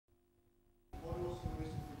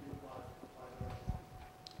permission to be applied by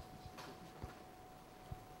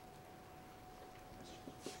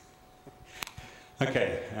the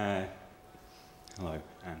Okay. Hello.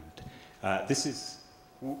 And this is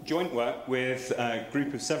joint work with a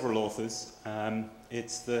group of several authors.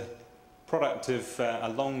 It's the product of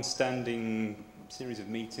a long-standing series of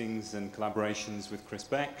meetings and collaborations with Chris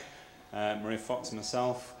Beck, Maria Fox and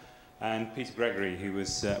myself, and Peter Gregory, who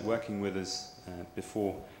was working with us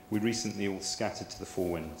before we recently all scattered to the four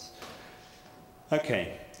winds.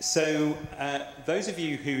 Okay, so those of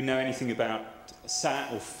you who know anything about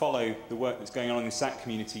SAT or follow the work that's going on in the SAT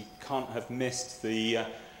community can't have missed the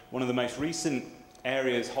one of the most recent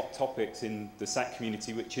areas, hot topics in the SAT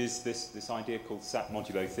community, which is this idea called SAT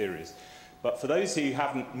modulo theories. But for those who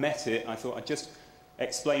haven't met it, I thought I'd just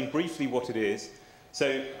explain briefly what it is.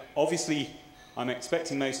 So obviously, I'm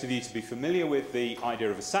expecting most of you to be familiar with the idea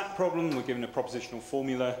of a SAT problem. We're given a propositional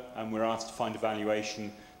formula, and we're asked to find a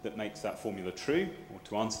valuation that makes that formula true, or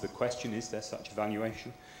to answer the question, is there such a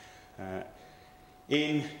valuation?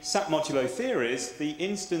 In SAT modulo theories, the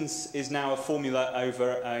instance is now a formula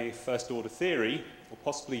over a first-order theory, or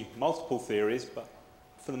possibly multiple theories, but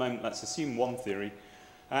for the moment, let's assume one theory.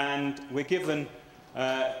 And we're given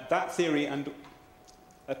that theory and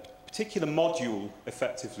a particular module,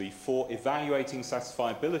 effectively, for evaluating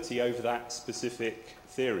satisfiability over that specific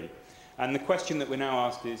theory. And the question that we're now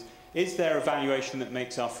asked is there a valuation that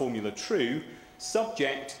makes our formula true,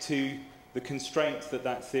 subject to the constraints that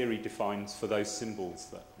that theory defines for those symbols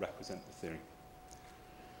that represent the theory?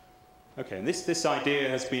 Okay, and this idea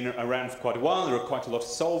has been around for quite a while. There are quite a lot of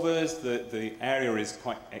solvers. The area is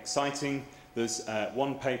quite exciting. There's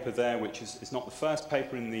one paper there, which is not the first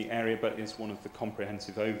paper in the area, but is one of the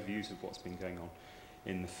comprehensive overviews of what's been going on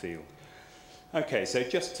in the field. Okay, so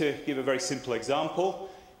just to give a very simple example,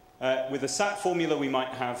 with a SAT formula, we might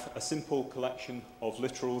have a simple collection of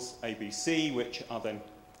literals ABC, which are then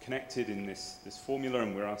connected in this formula,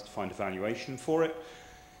 and we're asked to find a valuation for it.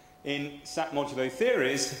 In SAT modulo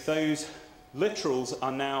theories, those literals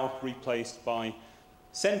are now replaced by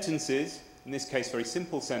sentences, in this case very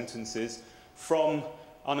simple sentences, from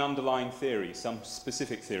an underlying theory, some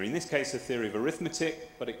specific theory. In this case, a theory of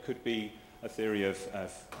arithmetic, but it could be a theory of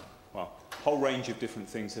well, a whole range of different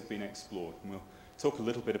things have been explored. And we'll talk a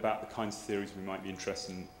little bit about the kinds of theories we might be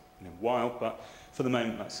interested in a while, but for the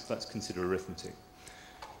moment, let's consider arithmetic.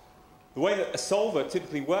 The way that a solver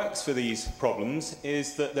typically works for these problems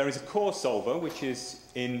is that there is a core solver, which is,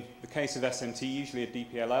 in the case of SMT, usually a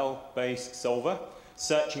DPLL-based solver,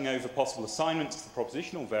 searching over possible assignments to the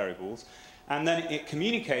propositional variables, and then it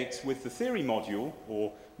communicates with the theory module,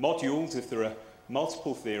 or modules if there are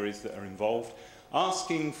multiple theories that are involved,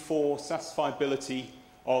 asking for satisfiability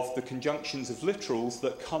of the conjunctions of literals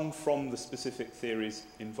that come from the specific theories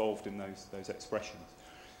involved in those expressions.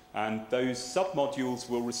 And those submodules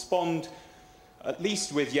will respond at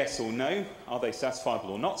least with yes or no. Are they satisfiable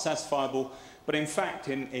or not satisfiable? But in fact,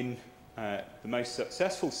 in the most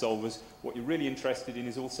successful solvers, what you're really interested in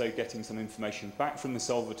is also getting some information back from the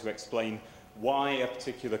solver to explain why a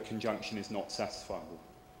particular conjunction is not satisfiable.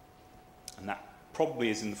 And that probably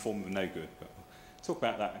is in the form of a no good, but we'll talk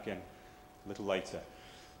about that again a little later.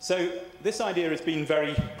 So this idea has been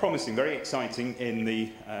very promising, very exciting in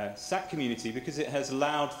the SAT community because it has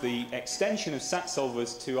allowed the extension of SAT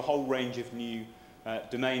solvers to a whole range of new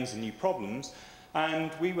domains and new problems.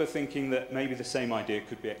 And we were thinking that maybe the same idea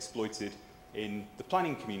could be exploited in the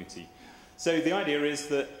planning community. So the idea is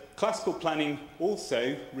that classical planning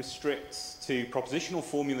also restricts to propositional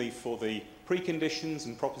formulae for the preconditions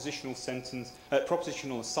and propositional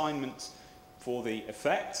assignments for the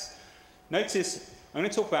effects. Notice I'm going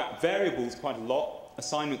to talk about variables quite a lot,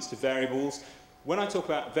 assignments to variables. When I talk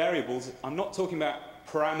about variables, I'm not talking about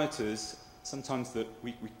parameters, sometimes that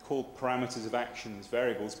we call parameters of actions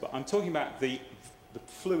variables, but I'm talking about the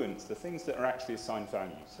fluents, the things that are actually assigned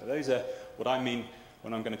values. So those are what I mean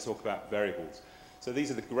when I'm going to talk about variables. So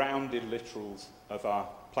these are the grounded literals of our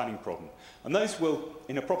planning problem. And those will,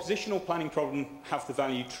 in a propositional planning problem, have the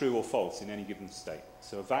value true or false in any given state.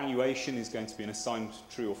 So a valuation is going to be an assigned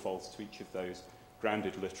true or false to each of those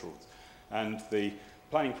grounded literals. And the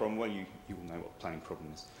planning problem, well, you will know what planning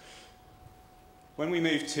problem is. When we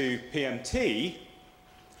move to PMT,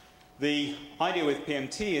 the idea with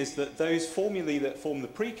PMT is that those formulae that form the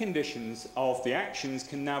preconditions of the actions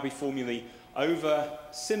can now be formulae over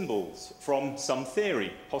symbols from some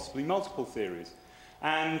theory, possibly multiple theories.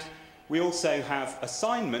 And we also have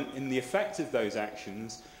assignment in the effect of those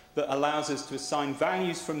actions that allows us to assign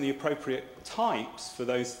values from the appropriate types for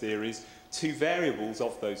those theories to variables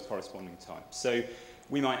of those corresponding types. So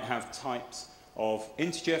we might have types of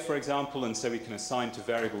integer, for example, and so we can assign to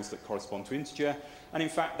variables that correspond to integer. And in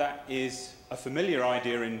fact, that is a familiar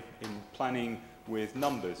idea in planning with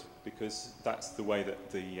numbers, because that's the way that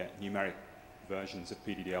the numeric versions of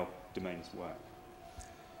PDDL domains work.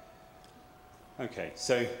 Okay,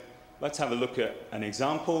 so let's have a look at an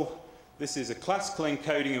example. This is a classical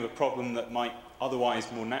encoding of a problem that might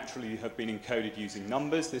otherwise more naturally have been encoded using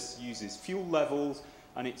numbers. This uses fuel levels,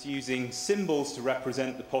 and it's using symbols to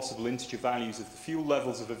represent the possible integer values of the fuel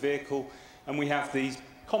levels of a vehicle. And we have these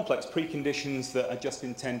complex preconditions that are just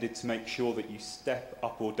intended to make sure that you step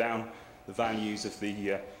up or down the values of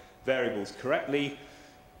the variables correctly.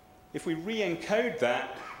 If we re-encode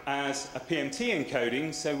that as a PMT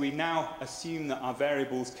encoding, so we now assume that our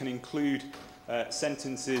variables can include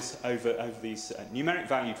sentences over these numeric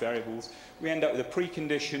valued variables, we end up with a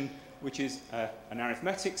precondition which is an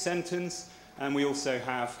arithmetic sentence, and we also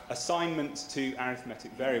have assignments to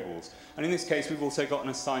arithmetic variables. And in this case, we've also got an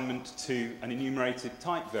assignment to an enumerated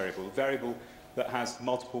type variable, a variable that has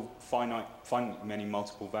multiple finitely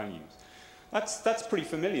multiple values. That's pretty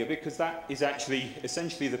familiar, because that is actually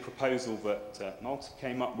essentially the proposal that Malta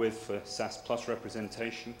came up with for SAS plus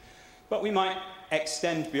representation. But we might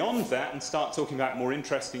extend beyond that and start talking about more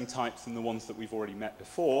interesting types than the ones that we've already met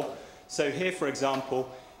before. So here, for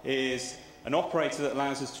example, is an operator that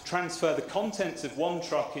allows us to transfer the contents of one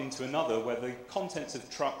truck into another, where the contents of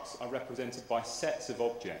trucks are represented by sets of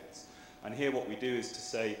objects. And here what we do is to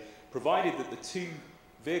say, provided that the two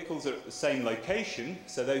vehicles are at the same location,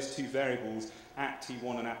 so those two variables,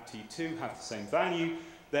 apt1 and apt2, have the same value,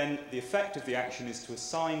 then the effect of the action is to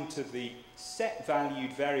assign to the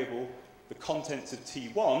set-valued variable the contents of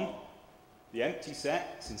T1, the empty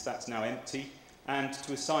set, since that's now empty, and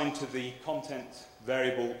to assign to the content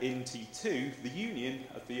variable in T2 the union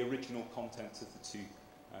of the original contents of the two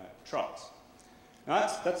trucks. Now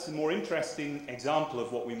that's a more interesting example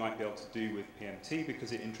of what we might be able to do with PMT,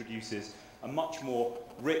 because it introduces a much more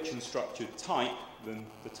rich and structured type than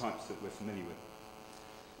the types that we're familiar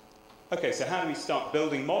with. Okay, so how do we start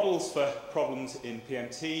building models for problems in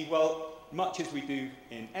PMT? Well, much as we do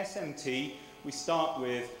in SMT, we start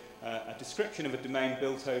with a description of a domain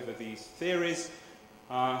built over these theories.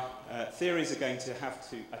 Our theories are going to have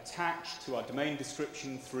to attach to our domain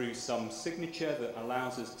description through some signature that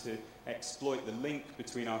allows us to exploit the link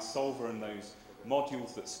between our solver and those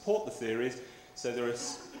modules that support the theories. So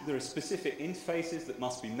there are specific interfaces that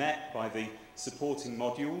must be met by the supporting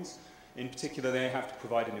modules. In particular, they have to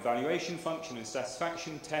provide an evaluation function and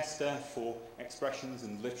satisfaction tester for expressions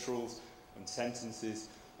and literals and sentences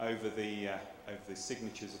over the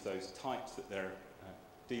signatures of those types that they're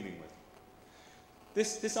dealing with.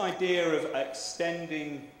 This idea of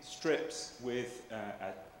extending strips with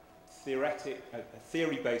a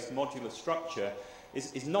theory-based modular structure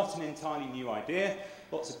is not an entirely new idea.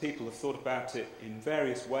 Lots of people have thought about it in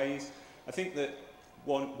various ways. I think that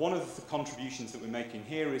one of the contributions that we're making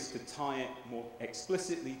here is to tie it more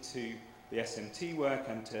explicitly to the SMT work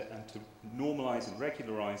and to normalize and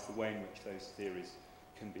regularize the way in which those theories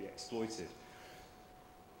can be exploited.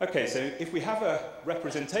 Okay, so if we have a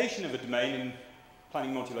representation of a domain in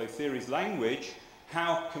planning modulo theories language,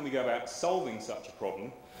 how can we go about solving such a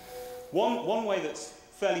problem? One way that's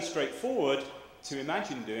fairly straightforward to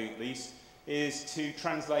imagine doing, at least, is to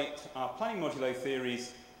translate our planning modulo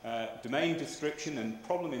theories domain description and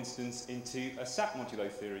problem instance into a SAT modulo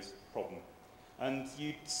theories problem. And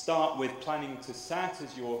you start with planning to SAT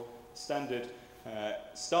as your standard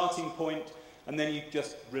starting point, and then you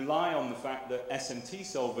just rely on the fact that SMT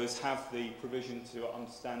solvers have the provision to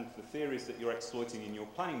understand the theories that you're exploiting in your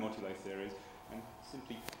planning modulo theories, and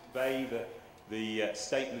simply convey the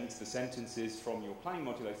statements, the sentences from your planning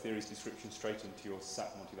modulo theories description straight into your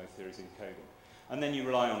SAT modulo theories encoding. And then you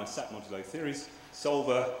rely on a SAT modulo theories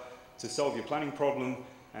solver to solve your planning problem,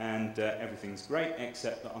 and everything's great,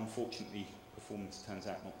 except that unfortunately performance turns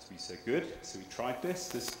out not to be so good. So we tried this.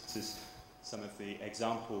 This is some of the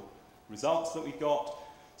example results that we got.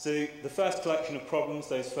 So the first collection of problems,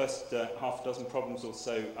 those first half a dozen problems or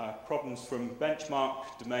so, are problems from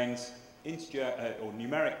benchmark domains, integer or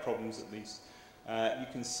numeric problems at least. You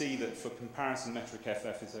can see that for comparison, metric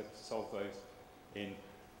FF is able to solve those in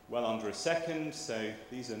well under a second. So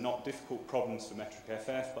these are not difficult problems for metric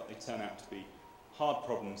FF, but they turn out to be hard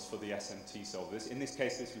problems for the SMT solvers. In this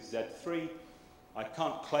case, this was Z3. I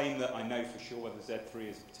can't claim that I know for sure whether Z3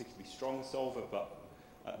 is a particularly strong solver, but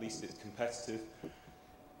at least it's competitive.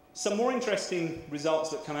 Some more interesting results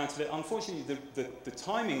that come out of it. Unfortunately, the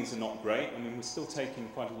timings are not great. I mean, we're still taking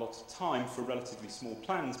quite a lot of time for relatively small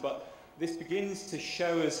plans, but this begins to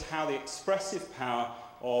show us how the expressive power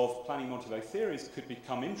of planning modulo theories could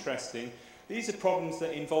become interesting. these are problems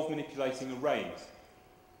that involve manipulating arrays.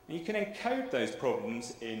 And you can encode those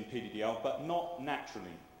problems in PDDL, but not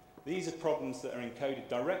naturally. These are problems that are encoded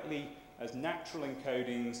directly as natural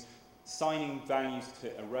encodings, assigning values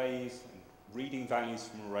to arrays and reading values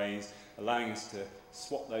from arrays, allowing us to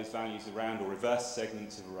swap those values around or reverse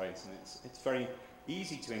segments of arrays. And it's very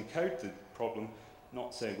easy to encode the problem,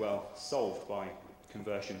 not so well solved by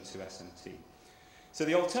conversion to SMT. So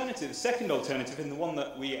the alternative, the second alternative, and the one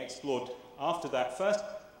that we explored after that first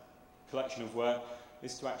collection of work,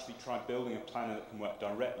 is to actually try building a planner that can work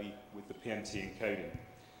directly with the PMT encoding.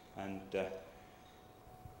 And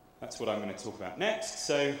that's what I'm going to talk about next.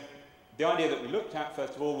 So the idea that we looked at,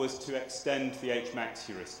 first of all, was to extend the Hmax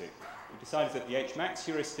heuristic. We decided that the Hmax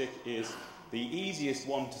heuristic is the easiest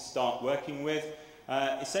one to start working with.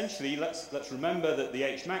 Essentially, let's remember that the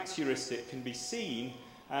Hmax heuristic can be seen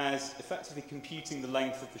as effectively computing the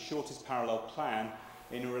length of the shortest parallel plan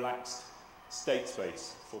in a relaxed state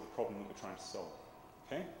space for the problem that we're trying to solve.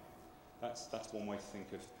 Okay? That's one way to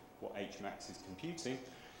think of what Hmax is computing.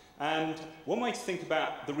 And one way to think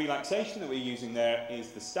about the relaxation that we're using there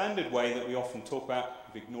is the standard way that we often talk about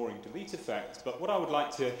of ignoring delete effects. But what I would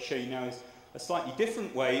like to show you now is a slightly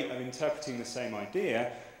different way of interpreting the same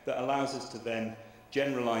idea that allows us to then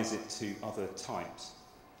generalize it to other types.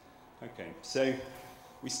 Okay, so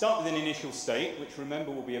we start with an initial state, which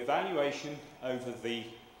remember will be evaluation over the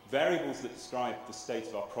variables that describe the state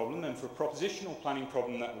of our problem. And for a propositional planning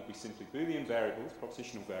problem, that will be simply Boolean variables,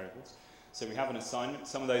 propositional variables. So we have an assignment.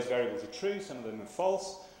 Some of those variables are true, some of them are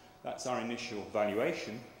false. That's our initial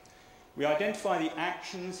evaluation. We identify the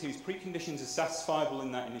actions whose preconditions are satisfiable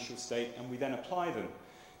in that initial state, and we then apply them.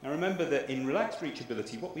 Now remember that in relaxed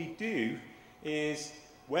reachability, what we do is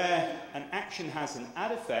where an action has an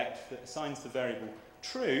add effect that assigns the variable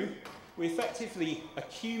true, we effectively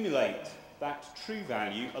accumulate that true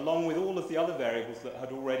value along with all of the other variables that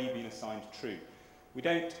had already been assigned true. We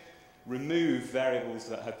don't remove variables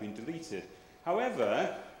that have been deleted.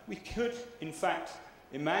 However, we could, in fact,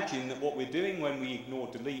 imagine that what we're doing when we ignore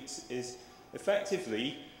deletes is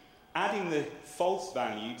effectively adding the false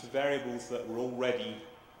value to variables that were already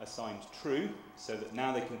assigned true, so that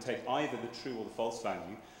now they can take either the true or the false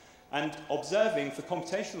value, and observing for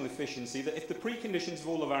computational efficiency that if the preconditions of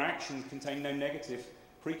all of our actions contain no negative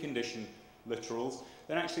precondition literals,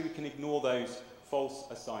 then actually we can ignore those false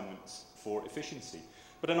assignments for efficiency.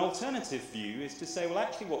 But an alternative view is to say, well,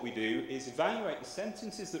 actually what we do is evaluate the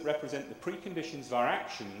sentences that represent the preconditions of our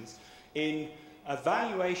actions in a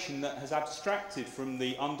valuation that has abstracted from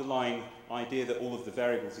the underlying idea that all of the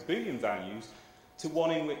variables are Boolean values to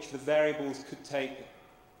one in which the variables could take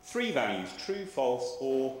three values, true, false,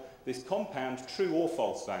 or this compound true or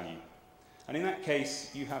false value. And in that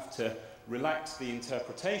case, you have to relax the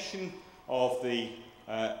interpretation of the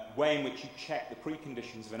way in which you check the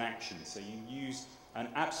preconditions of an action. So you use an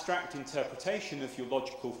abstract interpretation of your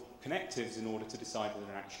logical connectives in order to decide whether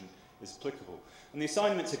an action is applicable. And the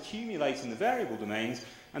assignments accumulate in the variable domains,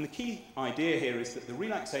 and the key idea here is that the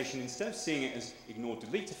relaxation, instead of seeing it as ignore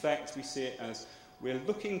delete effects, we see it as we're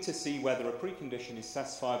looking to see whether a precondition is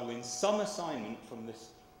satisfiable in some assignment from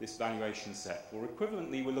this valuation set. Or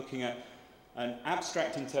equivalently, we're looking at an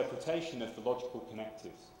abstract interpretation of the logical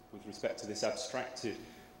connectives with respect to this abstracted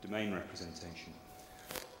domain representation.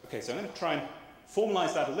 Okay, so I'm going to try and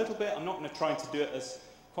formalize that a little bit. I'm not going to try to do it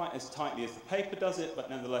quite as tightly as the paper does it, but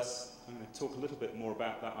nonetheless, I'm going to talk a little bit more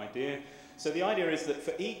about that idea. So the idea is that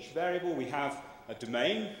for each variable, we have a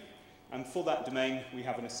domain, and for that domain, we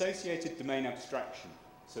have an associated domain abstraction.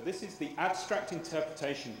 So this is the abstract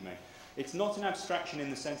interpretation domain. It's not an abstraction in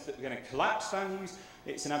the sense that we're going to collapse values.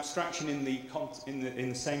 It's an abstraction in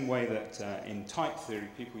the same way that in type theory,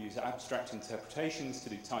 people use abstract interpretations to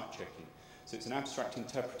do type checking. So it's an abstract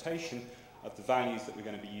interpretation of the values that we're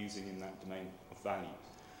going to be using in that domain of values.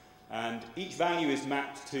 And each value is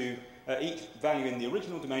mapped to, each value in the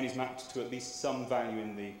original domain is mapped to at least some value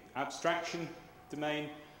in the abstraction domain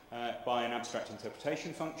by an abstract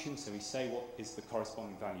interpretation function. So we say what is the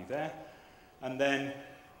corresponding value there. And then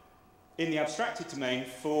in the abstracted domain,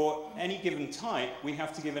 for any given type, we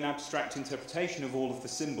have to give an abstract interpretation of all of the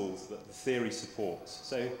symbols that the theory supports.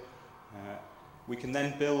 So we can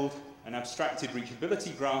then build an abstracted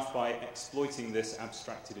reachability graph by exploiting this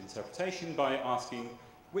abstracted interpretation by asking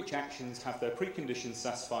which actions have their preconditions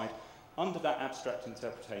satisfied under that abstract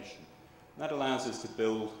interpretation. And that allows us to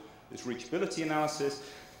build this reachability analysis.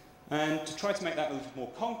 And to try to make that a little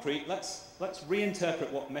more concrete, let's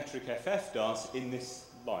reinterpret what metric FF does in this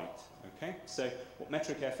light. Okay? So what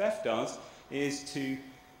metric FF does is to,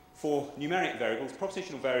 for numeric variables,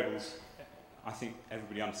 propositional variables, I think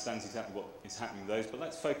everybody understands exactly what is happening with those, but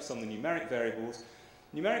let's focus on the numeric variables.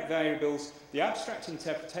 Numeric variables, the abstract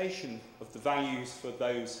interpretation of the values for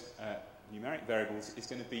those numeric variables is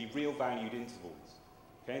going to be real valued intervals.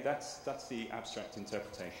 Okay, that's the abstract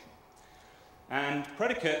interpretation. And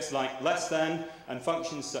predicates like less than and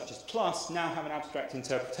functions such as plus now have an abstract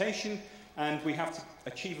interpretation, and we have to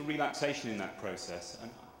achieve a relaxation in that process.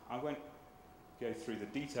 And I won't go through the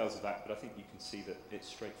details of that, but I think you can see that it's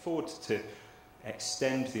straightforward to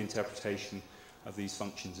extend the interpretation of these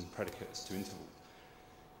functions and predicates to intervals.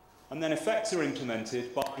 And then effects are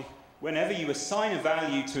implemented by whenever you assign a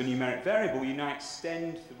value to a numeric variable, you now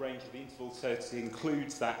extend the range of the interval so it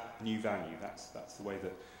includes that new value. That's the way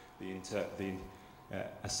that the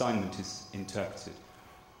assignment is interpreted.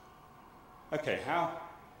 Okay,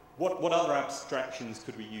 what other abstractions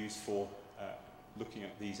could we use for looking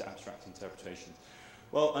at these abstract interpretations?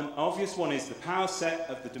 Well, an obvious one is the power set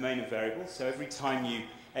of the domain of variables. So every time you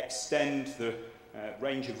extend the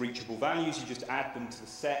range of reachable values, you just add them to the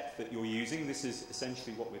set that you're using. This is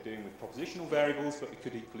essentially what we're doing with propositional variables, but we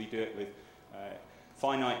could equally do it with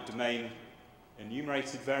finite domain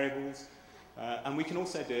enumerated variables. And we can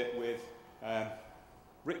also do it with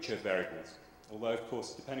richer variables. Although, of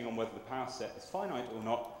course, depending on whether the power set is finite or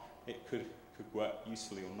not, it could work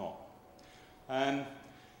usefully or not. And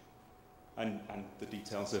the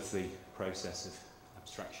details of the process of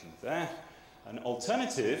abstraction there. An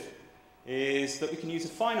alternative is that we can use a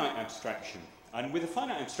finite abstraction. And with a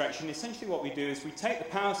finite abstraction, essentially what we do is we take the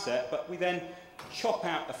power set, but we then chop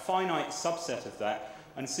out a finite subset of that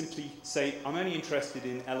and simply say, I'm only interested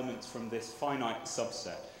in elements from this finite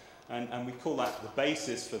subset. And we call that the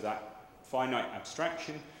basis for that finite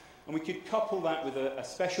abstraction. And we could couple that with a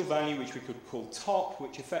special value which we could call top,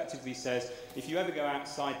 which effectively says, if you ever go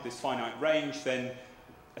outside this finite range, then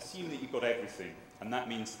assume that you've got everything. And that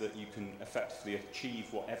means that you can effectively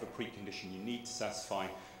achieve whatever precondition you need to satisfy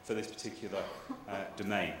for this particular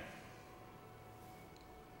domain.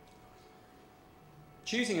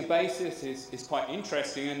 Choosing a basis is quite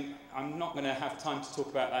interesting, and I'm not going to have time to talk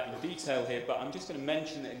about that in detail here, but I'm just going to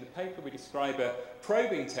mention that in the paper we describe a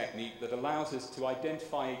probing technique that allows us to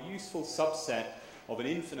identify a useful subset of an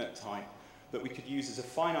infinite type that we could use as a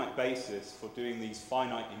finite basis for doing these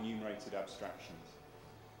finite enumerated abstractions.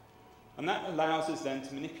 And that allows us then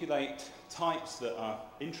to manipulate types that are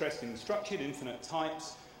interesting structured infinite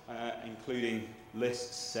types, including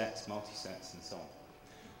lists, sets, multisets, and so on.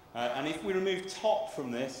 And if we remove top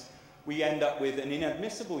from this, we end up with an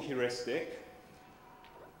inadmissible heuristic,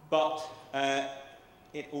 but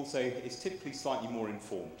it also is typically slightly more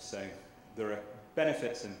informed. So there are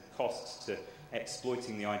benefits and costs to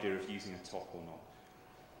exploiting the idea of using a top or not.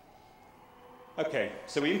 Okay,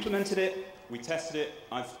 so we implemented it, we tested it.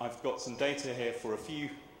 I've got some data here for a few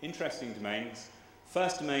interesting domains.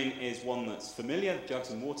 First domain is one that's familiar, the jugs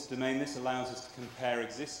and water domain. This allows us to compare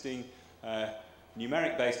existing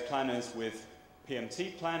numeric-based planners with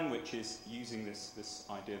PMT plan, which is using this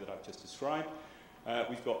idea that I've just described.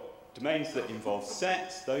 We've got domains that involve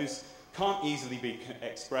sets. Those can't easily be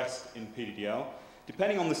expressed in PDDL.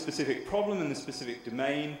 Depending on the specific problem and the specific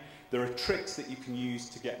domain, there are tricks that you can use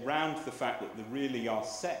to get round the fact that there really are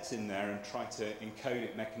sets in there and try to encode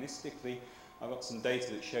it mechanistically. I've got some data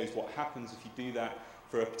that shows what happens if you do that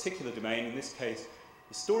for a particular domain, in this case,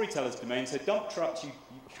 the storyteller's domain. So dump trucks, you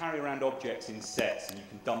carry around objects in sets and you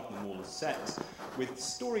can dump them all as sets. With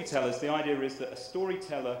storytellers, the idea is that a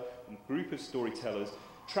storyteller and a group of storytellers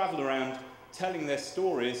travel around telling their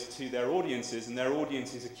stories to their audiences, and their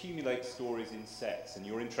audiences accumulate stories in sets, and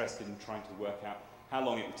you're interested in trying to work out how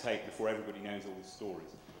long it would take before everybody knows all the stories.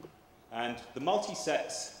 And the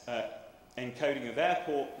multisets encoding of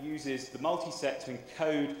airport uses the multiset to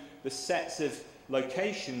encode the sets of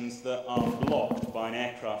locations that are blocked by an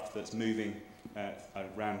aircraft that's moving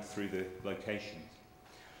around through the locations.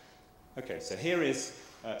 Okay, so here is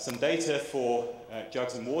some data for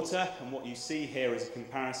jugs and water, and what you see here is a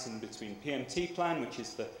comparison between PMT plan, which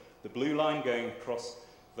is the blue line going across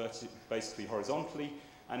basically horizontally,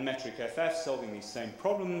 and metric FF solving these same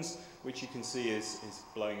problems, which you can see is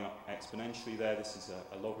blowing up exponentially there. This is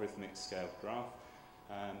a logarithmic scale graph.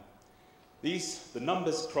 The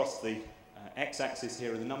numbers across the x-axis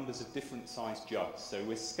here are the numbers of different sized jugs. So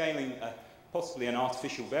we're scaling possibly an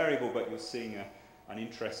artificial variable, but you're seeing an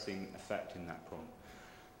interesting effect in that problem.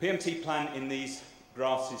 PMT plan in these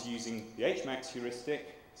graphs is using the Hmax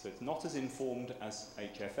heuristic, so it's not as informed as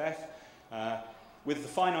HFF, with the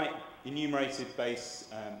finite enumerated base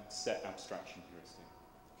set abstraction heuristic.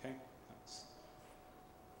 Okay?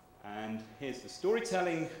 And here's the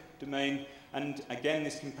storytelling domain, and again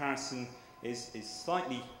this comparison is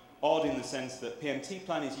slightly odd in the sense that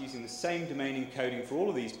PMT-Plan is using the same domain encoding for all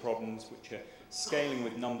of these problems, which are scaling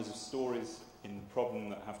with numbers of stories in the problem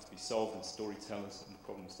that have to be solved and storytellers and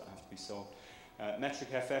problems that have to be solved. Metric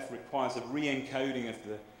FF requires a re-encoding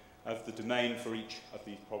of the domain for each of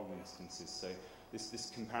these problem instances. So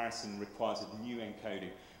this comparison requires a new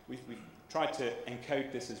encoding. We've tried to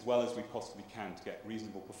encode this as well as we possibly can to get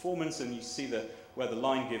reasonable performance, and you see that where the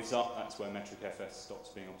line gives up, that's where Metric FF stops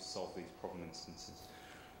being able to solve these problem instances.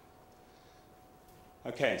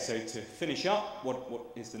 Okay, so to finish up, what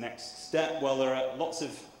is the next step? Well, there are lots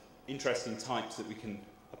of interesting types that we can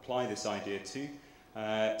apply this idea to.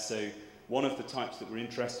 So one of the types that we're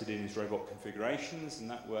interested in is robot configurations, and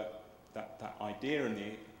that idea and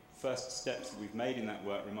the first steps that we've made in that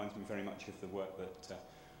work reminds me very much of the work that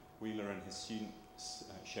Wheeler and his students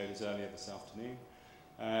showed us earlier this afternoon.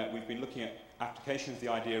 We've been looking at application of the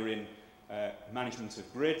idea in management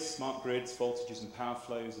of grids, smart grids, voltages and power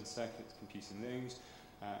flows and circuits, computing those,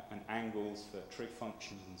 and angles for trig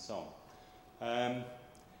functions and so on.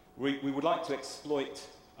 We would like to exploit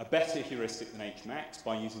a better heuristic than Hmax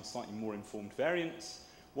by using slightly more informed variants.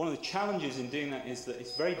 One of the challenges in doing that is that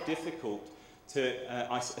it's very difficult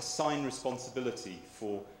to assign responsibility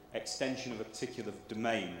for extension of a particular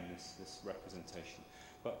domain in this representation.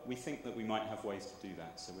 But we think that we might have ways to do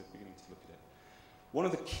that, so we're beginning to look at it. One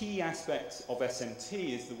of the key aspects of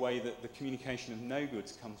SMT is the way that the communication of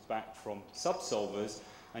no-goods comes back from subsolvers,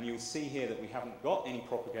 and you'll see here that we haven't got any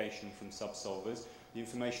propagation from subsolvers. The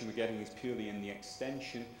information we're getting is purely in the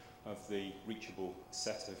extension of the reachable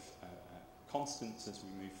set of constants as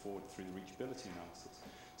we move forward through the reachability analysis.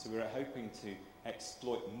 So we're hoping to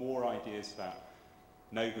exploit more ideas about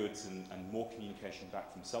no-goods and more communication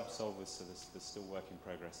back from subsolvers, so there's still work in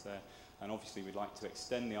progress there. And obviously we'd like to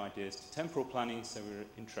extend the ideas to temporal planning, so we're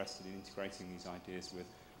interested in integrating these ideas with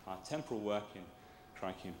our temporal work in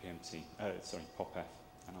Crikey and PMT, POP-F,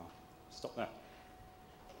 and I'll stop there.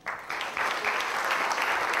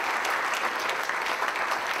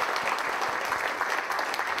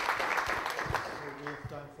 We have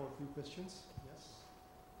time for a few questions. Yes?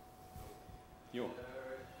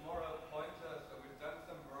 More a pointer, so we've done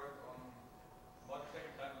some work on mod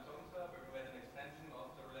second time and so on, where we made an extension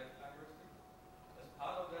of the relaxed time heuristic. As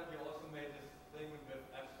part of that, we also made this thing with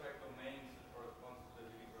abstract domains that corresponds to the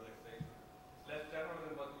leading relaxation. It's less general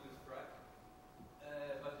than what you described,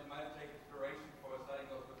 but you might take inspiration for assigning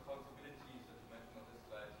those responsibilities that you mentioned on this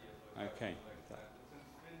slide here. So okay.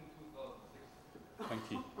 It's been 2006. Thank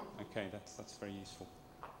you. Okay, that's very useful.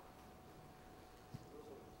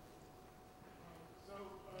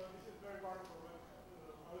 This is very wonderful.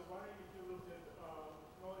 I was wondering if you looked at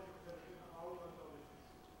knowledge represented in owl ontologies.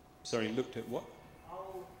 Sorry, looked at what?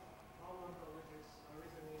 Owl ontologies,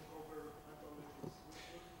 reasoning over ontologies.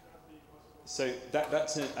 Would that be possible? So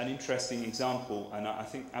that's an interesting example, and I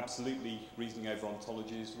think absolutely reasoning over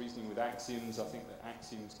ontologies, reasoning with axioms. I think that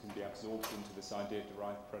axioms can be absorbed into this idea of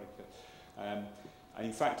derived predicate. And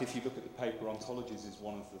in fact, if you look at the paper, ontologies is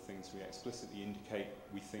one of the things we explicitly indicate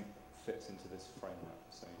we think fits into this framework.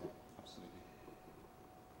 So yeah, absolutely.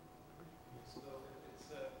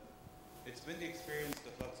 So it's been the experience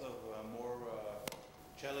that lots of more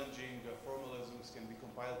challenging formalisms can be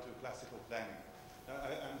compiled to classical planning.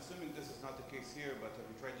 I'm assuming this is not the case here, but have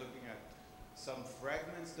you tried looking at some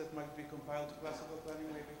fragments that might be compiled to classical planning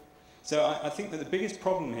maybe? So I think that the biggest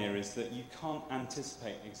problem here is that you can't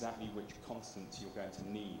anticipate exactly which constants you're going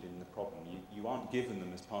to need in the problem. You aren't given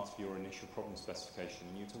them as part of your initial problem specification,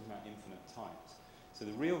 and you're talking about infinite types. So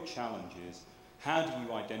the real challenge is, how do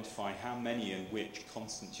you identify how many and which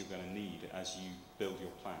constants you're going to need as you build your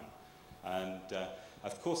plan? And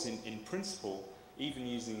of course, in principle, even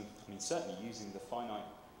using, certainly using the finite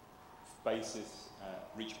basis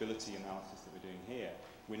reachability analysis that we're doing here,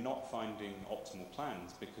 we're not finding optimal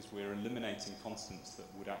plans because we're eliminating constants that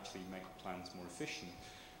would actually make plans more efficient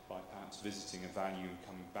by perhaps visiting a value and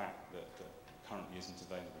coming back that currently isn't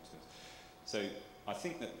available to us. So I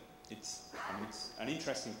think that it's an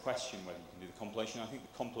interesting question whether you can do the compilation. I think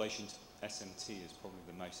the compilation to SMT is probably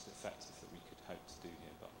the most effective that we could hope to do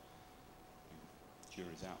here, but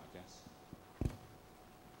jury's out, I guess.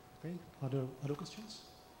 Okay, other questions?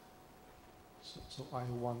 So I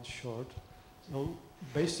have one short. So,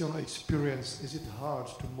 based on experience, is it hard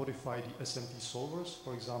to modify the SMT solvers?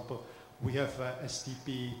 For example, we have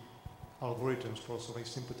STP algorithms for solving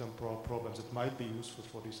simple temporal problems that might be useful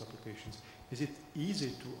for these applications. Is it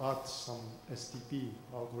easy to add some STP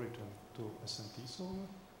algorithm to SMT solver?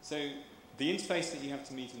 So, the interface that you have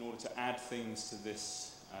to meet in order to add things to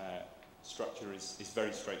this structure is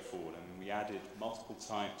very straightforward. I mean, we added multiple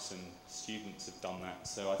types and students have done that.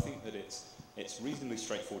 So I think that it's reasonably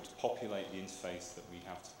straightforward to populate the interface that we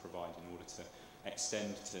have to provide in order to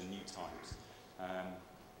extend to new types.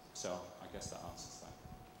 So I guess that answers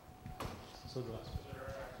that. So do I. So there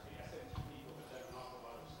are actually SNT people that have an awful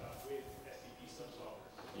lot of stuff with STP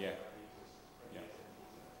subsolvers. Yeah.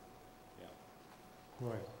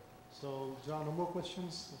 Right. So there are no more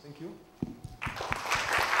questions. Thank you.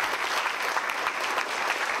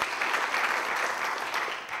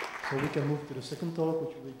 So we can move to the second talk,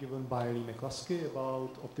 which will be given by Lee McCluskey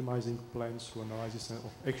about optimizing plans through analysis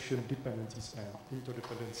of action dependencies and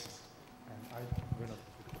interdependencies. And I will not.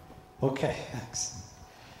 Okay, thanks.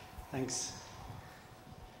 Thanks.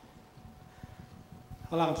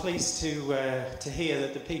 Well, I'm pleased to hear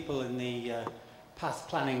that the people in the path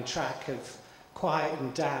planning track have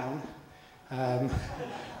quietened down, and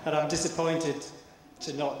I'm disappointed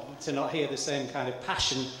to not hear the same kind of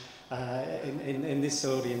passion in this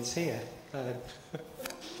audience here.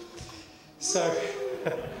 So,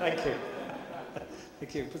 thank you.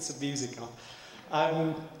 Thank you. Put some music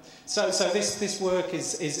on. So this work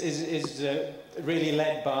is really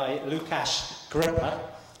led by Lukáš Grupa,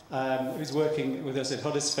 who's working with us at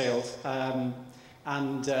Huddersfield. In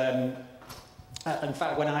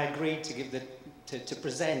fact, when I agreed to give to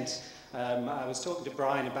present, I was talking to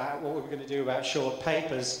Brian about what we were going to do about short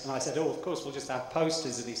papers, and I said, "Oh, of course, we'll just have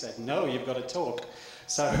posters." And he said, "No, you've got to talk."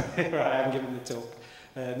 So here I am giving the talk.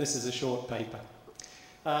 This is a short paper.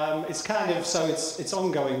 It's kind of it's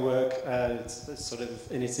ongoing work. It's sort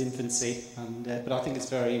of in its infancy, but I think it's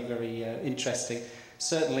very interesting.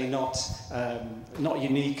 Certainly not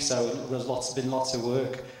unique. So there's been lots of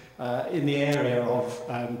work in the area of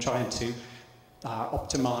trying to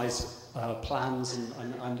optimize plans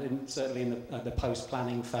and certainly in the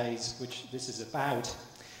post-planning phase, which this is about.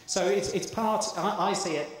 So it's part, I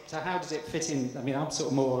see it, so how does it fit in? I mean, I'm sort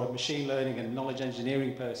of more a machine learning and knowledge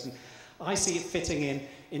engineering person. I see it fitting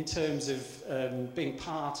in terms of being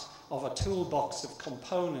part of a toolbox of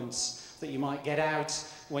components that you might get out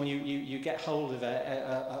when you get hold of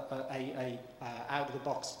a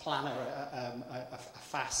out-of-the-box planner, a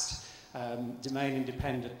fast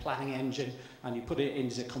domain-independent planning engine, and you put it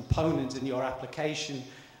into a component in your application,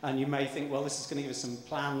 and you may think, well, this is going to give us some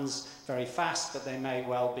plans very fast, but they may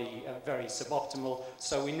well be very suboptimal.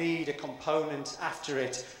 So we need a component after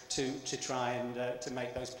it to try and to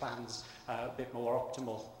make those plans a bit more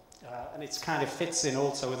optimal. And it kind of fits in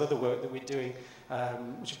also with other work that we're doing,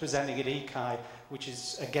 which is presenting at ICAI, which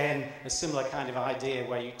is, again, a similar kind of idea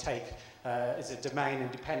where you take it's a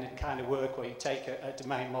domain-independent kind of work where you take a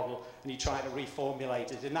domain model and you try to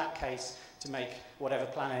reformulate it, in that case, to make whatever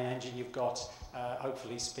planning engine you've got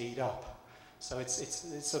hopefully speed up. So it's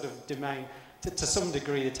sort of domain, to some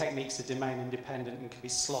degree the techniques are domain-independent and can be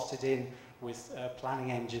slotted in with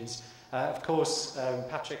planning engines. Of course,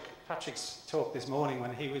 Patrick's talk this morning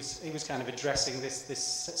when he was kind of addressing this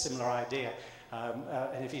similar idea,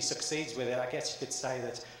 and if he succeeds with it, I guess you could say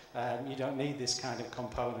that you don't need this kind of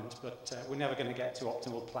component, but we're never going to get to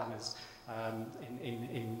optimal planners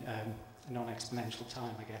in non-exponential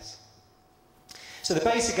time, I guess. So the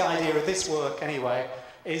basic idea of this work, anyway,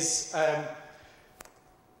 is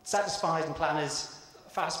satisfied planners,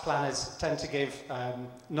 fast planners tend to give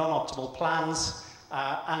non-optimal plans,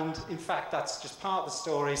 and in fact that's just part of the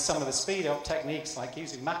story. Some of the speed-up techniques, like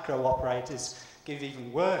using macro operators, give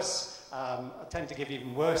even worse, tend to give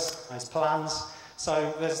even worse as plans.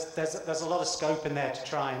 So there's a lot of scope in there to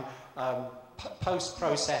try and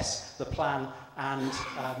post-process the plan and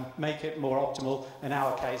make it more optimal, in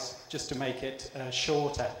our case, just to make it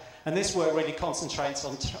shorter. And this work really concentrates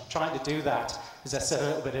on trying to do that, as I said a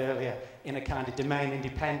little bit earlier, in a kind of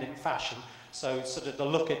domain-independent fashion. So sort of to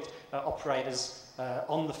look at operators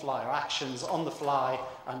on the fly, or actions on the fly,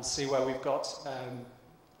 and see where we've got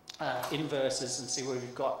inverses, and see where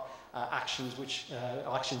we've got actions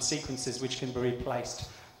action sequences which can be replaced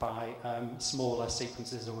by smaller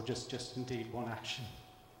sequences, or just indeed one action.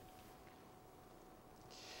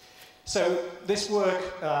 So this work,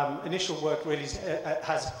 initial work, really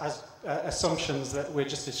has assumptions that we're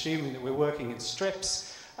just assuming that we're working in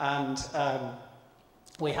strips, and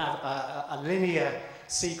we have a linear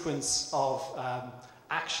sequence of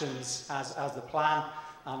actions as the plan.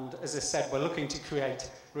 And as I said, we're looking to create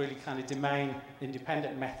really kind of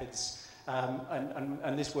domain-independent methods.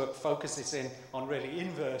 And this work focuses in on really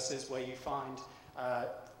inverses, where you find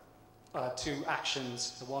two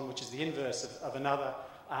actions, the one which is the inverse of another,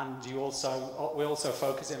 and we also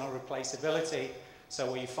focus in on replaceability. So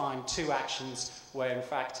where you find two actions where, in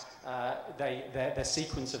fact, their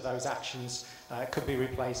sequence of those actions could be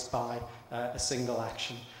replaced by a single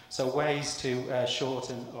action. So ways to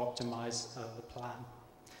shorten or optimize the plan.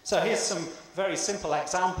 So here's some very simple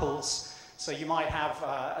examples. So you might have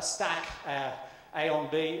a stack A on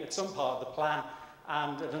B at some part of the plan,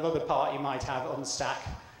 and at another part you might have unstack.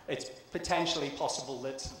 It's potentially possible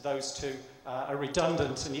that those two are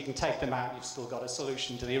redundant and you can take them out, you've still got a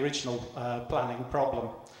solution to the original planning problem.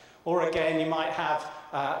 Or again, you might have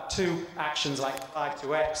two actions like drive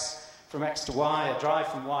to X, from X to Y, a drive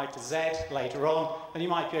from Y to Z later on, and you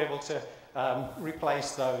might be able to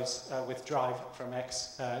replace those with drive from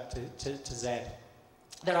X to Z.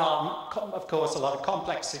 There are, of course, a lot of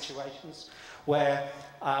complex situations where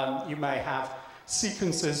you may have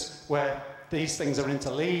sequences where these things are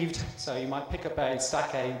interleaved, so you might pick up A and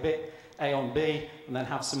stack A on B, and then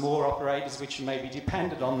have some more operators which may be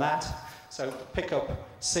dependent on that. So pick up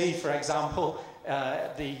C, for example.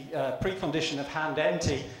 The precondition of hand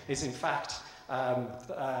empty is in fact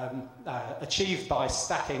achieved by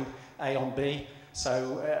stacking A on B.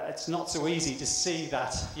 So it's not so easy to see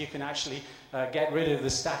that you can actually get rid of the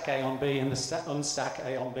stack A on B and the unstack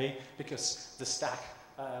A on B, because the stack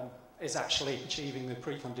is actually achieving the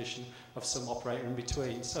precondition of some operator in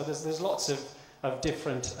between. So there's lots of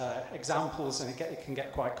different examples, and it can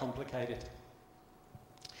get quite complicated.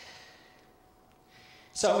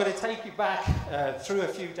 So I'm going to take you back through a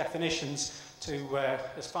few definitions to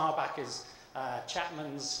as far back as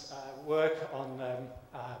Chapman's work on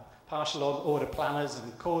partial order planners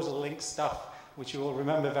and causal link stuff, which you all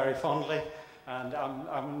remember very fondly. And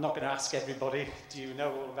I'm not going to ask everybody, do you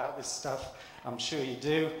know all about this stuff? I'm sure you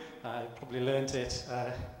do. Probably learned it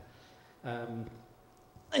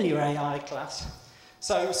in your AI class.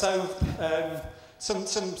 So some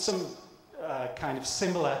kind of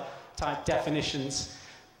similar type definitions.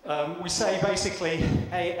 We say basically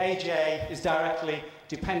AJ is directly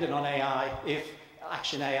dependent on AI if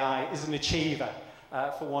action AI is an achiever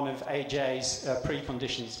for one of AJ's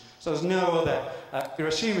preconditions. So there's no other, you're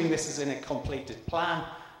assuming this is in a completed plan,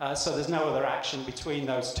 so there's no other action between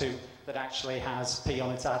those two that actually has P on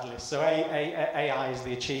its ad list. So AI is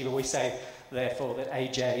the achiever. We say, therefore, that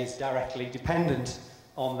AJ is directly dependent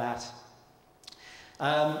on that.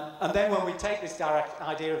 And then when we take this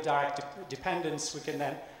idea of direct dependence, we can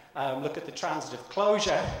then look at the transitive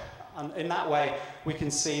closure, and in that way we can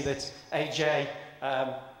see that AJ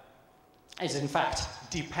is in fact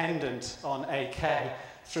dependent on AK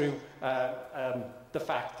through the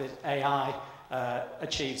fact that AI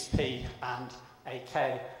achieves P and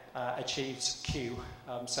AK achieves Q.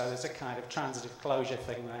 So there's a kind of transitive closure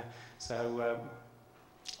thing there. So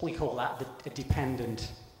we call that a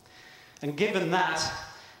dependent. And given that,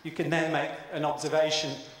 you can then make an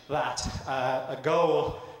observation that a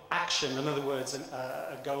goal action, in other words,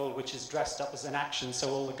 a goal which is dressed up as an action, so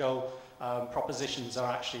all the goal propositions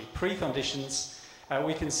are actually preconditions,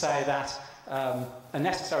 we can say that a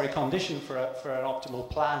necessary condition for an optimal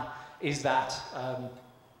plan is that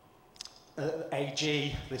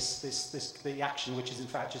AG, the action which is in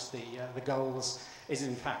fact just the goals, is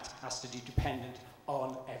in fact has to be dependent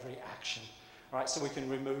on every action. Right, so we can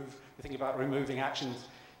think about removing actions.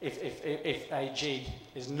 If AG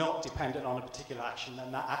is not dependent on a particular action,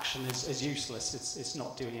 then that action is useless. It's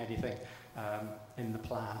not doing anything in the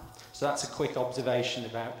plan. So that's a quick observation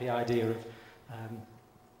about the idea of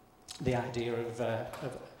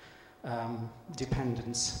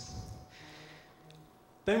dependence.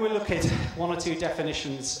 Then we look at one or two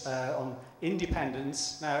definitions on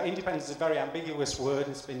independence. Now, independence is a very ambiguous word.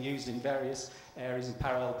 It's been used in various areas in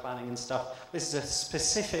parallel planning and stuff. This is a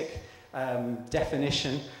specific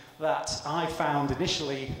definition that I found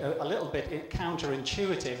initially a little bit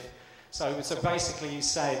counterintuitive. So basically, you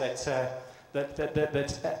say that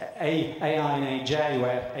AI and AJ,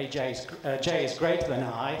 where J is greater than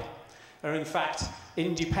I, are in fact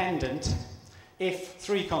independent if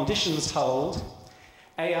three conditions hold.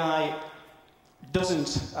 AI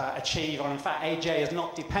doesn't achieve, or in fact AJ is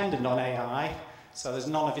not dependent on AI, so there's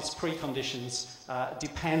none of its preconditions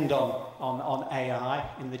depend on AI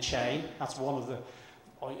in the chain. That's one of the,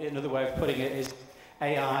 or another way of putting it is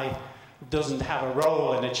AI doesn't have a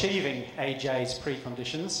role in achieving AJ's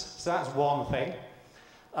preconditions, so that's one thing.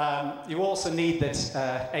 You also need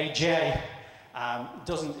that AJ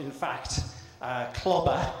doesn't in fact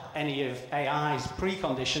clobber any of AI's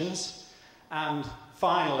preconditions, and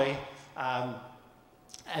finally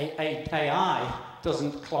AI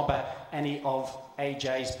doesn't clobber any of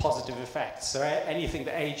AJ's positive effects. So anything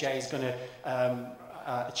that AJ is going to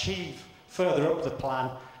achieve further up the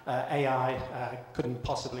plan, AI couldn't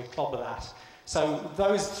possibly clobber that. So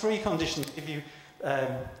those three conditions give you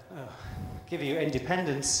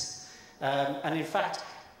independence, and in fact,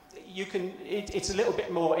 it's a little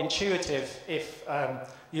bit more intuitive if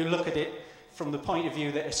you look at it from the point of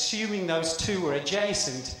view that assuming those two are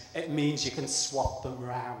adjacent, it means you can swap them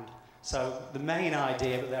around. So the main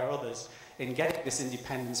idea, but there are others, in getting this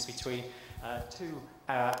independence between two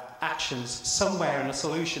actions somewhere in a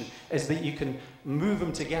solution is that you can move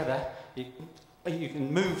them together. You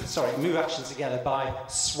can move actions together by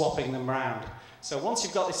swapping them around. So once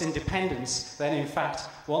you've got this independence, then in fact,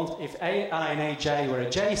 if AI and AJ were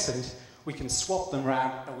adjacent, we can swap them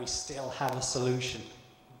around and we still have a solution.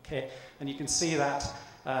 Okay, and you can see that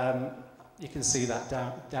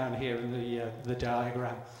down here in the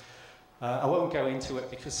diagram. I won't go into it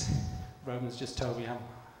because Roman's just told me I'm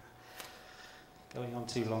going on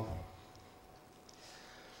too long.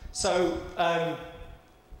 So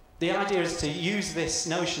the idea is to use this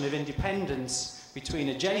notion of independence between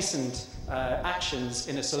adjacent actions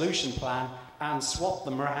in a solution plan and swap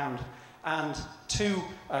them around, and two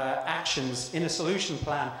actions in a solution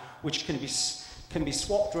plan which can be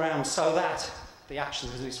swapped around so that the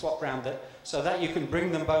actions can be swapped around so that you can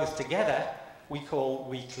bring them both together, we call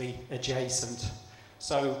weakly adjacent.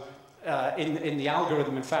 So in the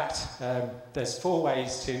algorithm, in fact, there's 4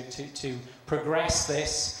 ways to progress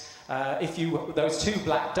this. Those 2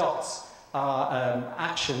 black dots are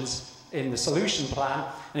actions in the solution plan,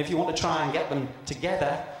 and if you want to try and get them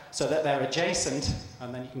together so that they're adjacent,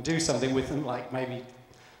 and then you can do something with them, like maybe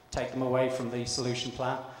take them away from the solution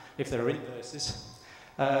plan if they're inverses.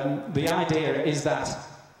 The idea is that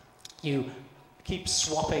you keep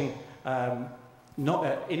swapping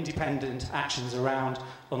independent actions around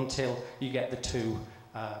until you get the 2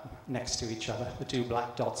 next to each other, the 2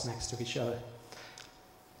 black dots next to each other.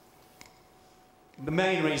 The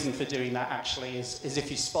main reason for doing that actually is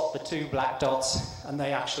if you spot the 2 black dots and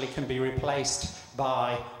they actually can be replaced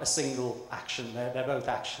by a single action. They're both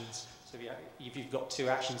actions. So if you've got 2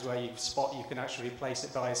 actions where you spot, you can actually replace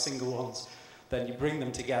it by a single one. Then you bring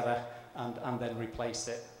them together and then replace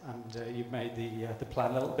it, and you've made the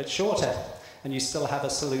plan a little bit shorter, and you still have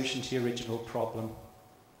a solution to your original problem.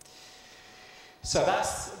 So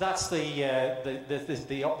that's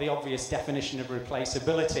the obvious definition of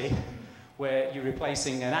replaceability, where you're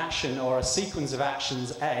replacing an action or a sequence of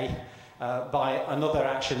actions A by another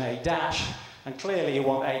action A dash, and clearly you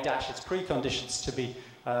want A dash, its preconditions to be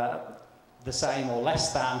the same or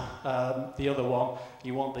less than the other one.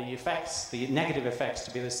 You want the effects, the negative effects,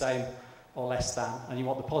 to be the same or less than, and you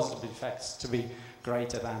want the positive effects to be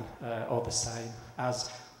greater than or the same as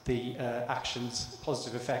the actions,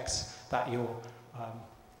 positive effects that you're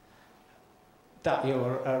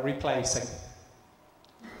replacing.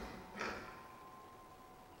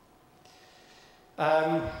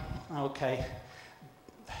 Okay,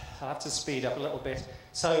 I'll have to speed up a little bit.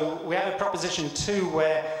 So we have a proposition 2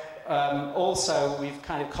 where also we've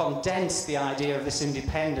kind of condensed the idea of this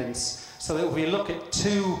independence, so that if we look at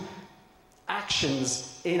 2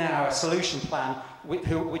 actions in our solution plan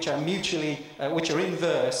which are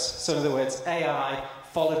inverse, so in other words, AI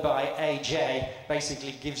followed by AJ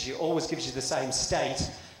basically always gives you the same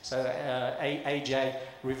state. So AJ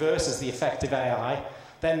reverses the effect of AI.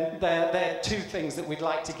 Then they're 2 things that we'd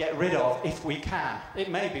like to get rid of if we can. It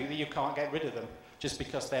may be that you can't get rid of them. Just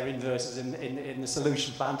because they're inverses in the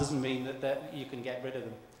solution plan doesn't mean that you can get rid of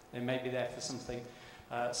them. They may be there for something,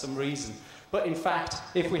 some reason. But in fact,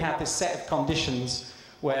 if we have this set of conditions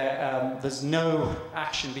where there's no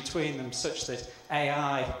action between them such that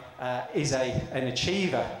AI is an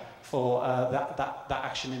achiever for that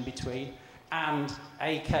action in between, and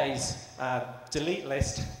AK's delete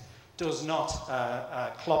list does not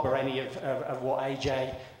clobber any of what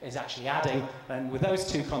AJ is actually adding, then with those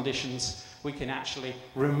 2 conditions, we can actually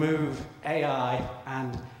remove AI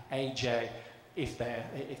and AJ if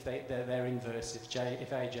they're inverse, if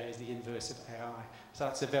AJ is the inverse of AI. So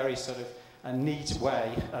that's a very sort of a neat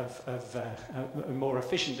way more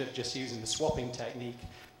efficient of just using the swapping technique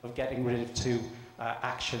of getting rid of 2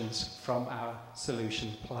 actions from our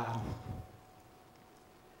solution plan.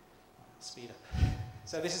 Speed up.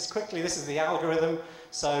 So this is the algorithm.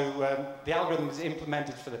 So the algorithm is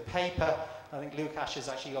implemented for the paper. I think Lukasz has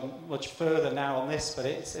actually gone much further now on this, but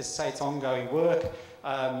it's ongoing work.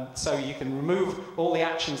 So you can remove all the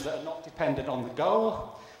actions that are not dependent on the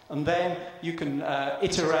goal, and then you can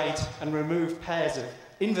iterate and remove pairs of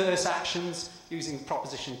inverse actions using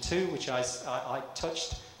proposition 2, which I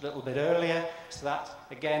touched a little bit earlier. So that,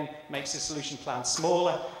 again, makes the solution plan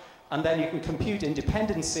smaller. And then you can compute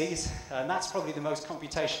independencies, and that's probably the most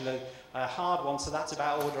computationally hard one, so that's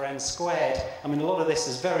about order n squared. I mean, a lot of this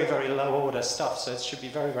is very, very low order stuff, so it should be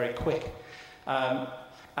very, very quick.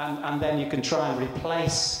 And then you can try and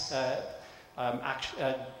replace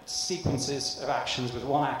sequences of actions with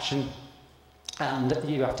one action, and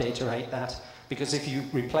you have to iterate that, because if you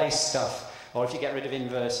replace stuff, or if you get rid of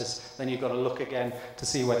inverses, then you've got to look again to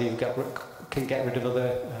see whether you can get rid of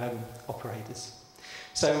other operators.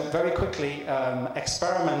 So very quickly,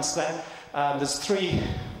 experiments then. There's 3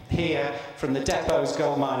 here from the depots,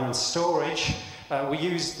 gold miner and storage. We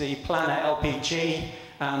used the planner LPG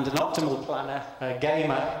and an optimal planner,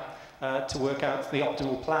 Gamer, to work out the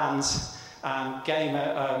optimal plans. And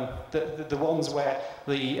Gamer, the ones where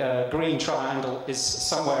the green triangle is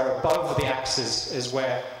somewhere above the axis is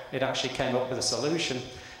where it actually came up with a solution.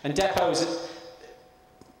 And depots,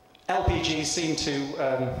 LPGs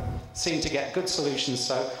seem to get good solutions,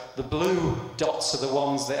 so the blue dots are the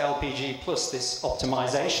ones that LPG plus this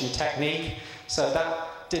optimization technique, so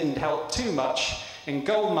that didn't help too much. In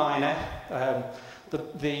gold miner, sorry,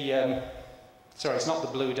 it's not the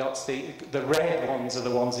blue dots, the red ones are the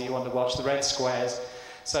ones that you want to watch, the red squares.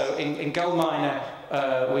 So in gold miner,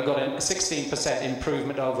 we got a 16%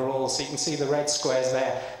 improvement overall, so you can see the red squares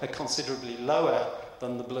there are considerably lower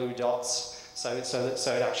than the blue dots. So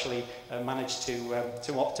it actually managed to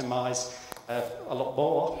optimize a lot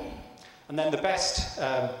more. And then the best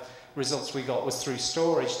results we got was through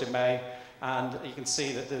storage domain, and you can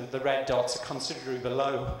see that the red dots are considerably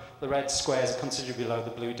below, the red squares are considerably below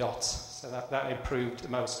the blue dots. So that improved the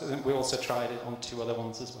most. And we also tried it on 2 other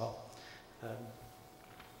ones as well.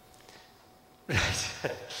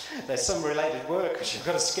 There's some related work which I've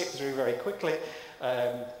got to skip through very quickly.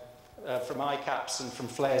 From ICAPS and from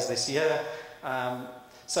flares this year.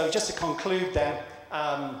 So just to conclude then,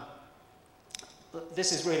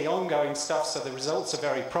 this is really ongoing stuff, so the results are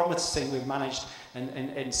very promising. We've managed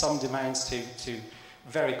in some domains to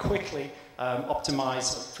very quickly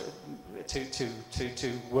optimize, to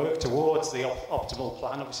work towards the optimal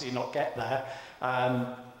plan, obviously not get there.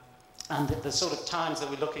 And the sort of times that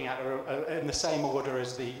we're looking at are in the same order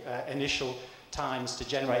as the initial times to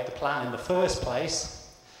generate the plan in the first place.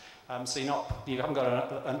 So you haven't got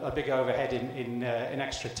a big overhead in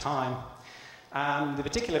extra time. The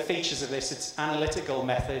particular features of this, it's analytical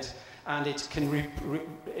method, and it can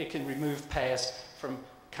remove pairs from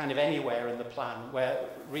kind of anywhere in the plan, where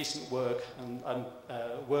recent work and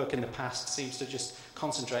work in the past seems to just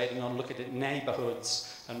concentrating on looking at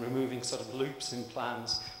neighborhoods and removing sort of loops in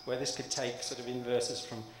plans, where this could take sort of inverses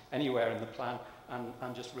from anywhere in the plan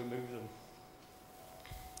and just remove them.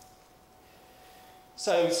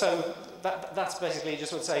 So that's basically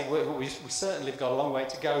just what I say. We certainly have got a long way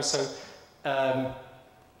to go. So the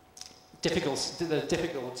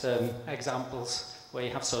difficult examples where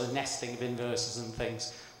you have sort of nesting of inverses and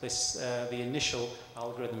things. The initial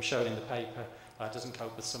algorithm shown in the paper doesn't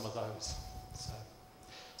cope with some of those.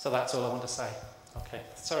 So that's all I want to say. Okay.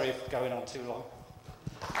 Sorry if going on too long.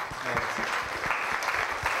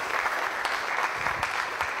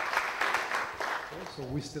 Okay, so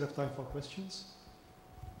we still have time for questions.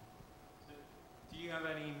 Do you have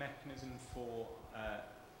any mechanism for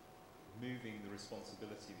moving the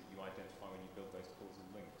responsibility that you identify when you build those causal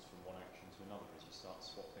links from one action to another as you start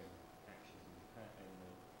swapping actions in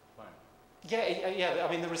the plan? Yeah. I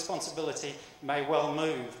mean, the responsibility may well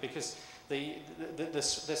move because the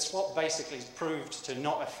swap basically is proved to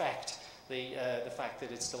not affect the fact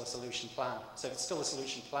that it's still a solution plan. So if it's still a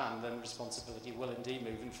solution plan, then responsibility will indeed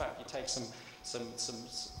move. In fact, you take some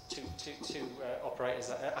two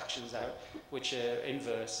operators actions out which are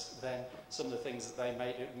inverse, then some of the things that they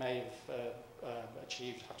may have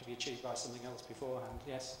achieved have to be achieved by something else beforehand.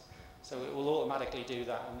 Yes, so it will automatically do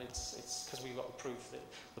that, and it's because we've got the proof that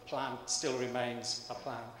the plan still remains a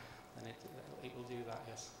plan, and it will do that.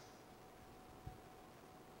 Yes.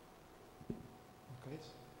 Okay.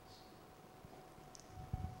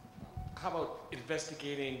 How about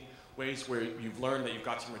investigating ways where you've learned that you've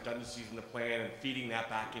got some redundancies in the plan and feeding that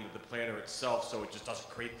back into the planner itself so it just doesn't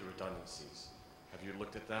create the redundancies? Have you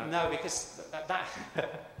looked at that? No, because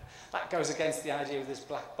that goes against the idea of this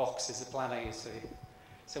black box as a planner, you see.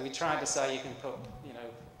 So we tried to say you can put,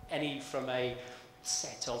 any from a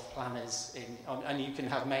set of planners in, and you can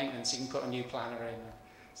have maintenance, you can put a new planner in.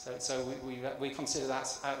 So we consider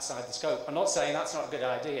that outside the scope. I'm not saying that's not a good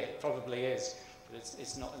idea, it probably is. But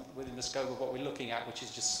it's not within the scope of what we're looking at, which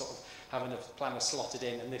is just sort of having a planner slotted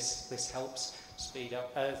in, and this helps speed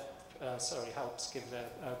up, helps give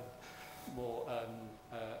more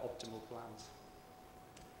optimal plans.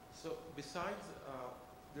 So besides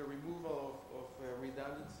the removal of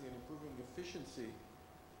redundancy and improving efficiency.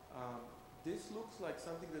 This looks like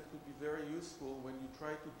something that could be very useful when you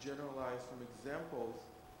try to generalize from examples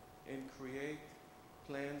and create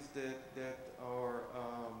plans that are,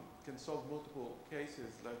 can solve multiple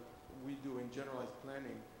cases like we do in generalized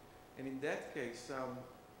planning. And in that case, some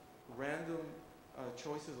random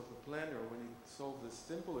choices of the planner when it solves a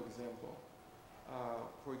simple example,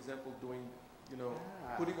 for example, doing,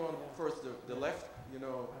 putting on first the left,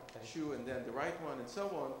 shoe and then the right one and so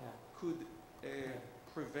on, could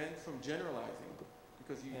prevent from generalizing,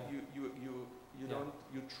 because you don't,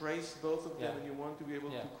 you trace both of them and you want to be able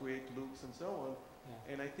to create loops and so on.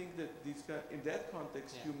 And I think that in that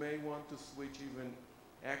context, you may want to switch even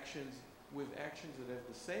actions with actions that have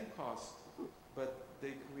the same cost, but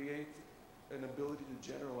they create an ability to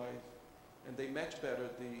generalize, and they match better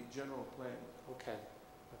the general plan. Okay.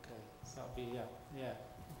 So that'll be,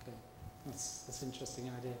 okay. That's an interesting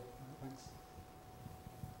idea. Thanks.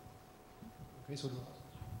 Okay, so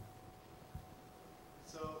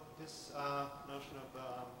this notion of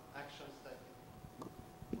actions that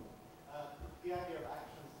the idea of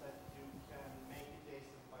actions that you can make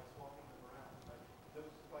adjacent by swapping them around, right,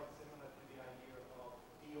 looks quite similar to the idea of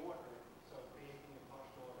deordering, so creating a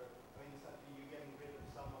partial order. I mean, essentially you're getting rid of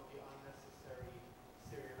some of the unnecessary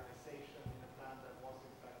serialization in a plan that was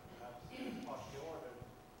in fact perhaps partially ordered.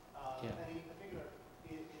 And in particular,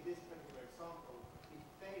 in this particular example, it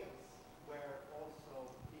fails where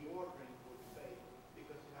also deordering would fail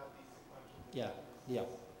because you have these sequential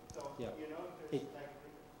dependencies. So there's like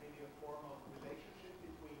really a form of relationship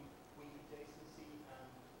between weak adjacency and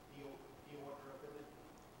deorderability.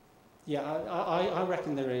 Yeah, I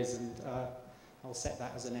reckon there is, and I'll set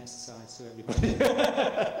that as an exercise to everybody.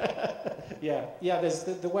 There's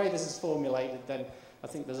the way this is formulated, then I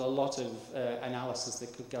think there's a lot of analysis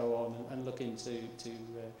that could go on and look into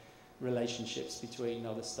relationships between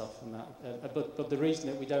other stuff and that. But the reason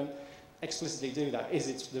that we don't explicitly do that is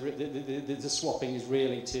it's the swapping is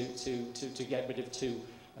really to get rid of two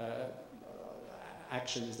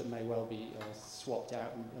actions that may well be swapped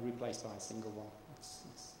out and replaced by a single one. That's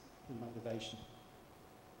the motivation.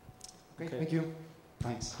 Okay, thank you.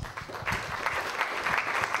 Thanks.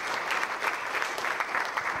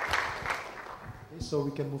 Okay, so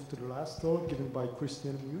we can move to the last talk given by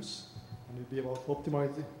Christian Muse, and it'll be about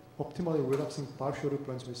optimally relapsing partial order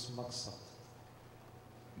plans with MaxSat.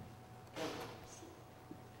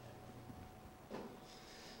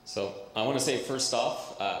 So I want to say first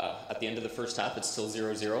off, at the end of the first half, it's still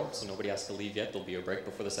 0-0, so nobody has to leave yet. There'll be a break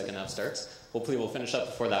before the second half starts. Hopefully we'll finish up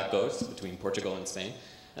before that goes, between Portugal and Spain.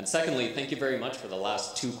 And secondly, thank you very much for the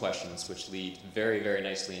last two questions, which lead very, very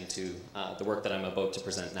nicely into the work that I'm about to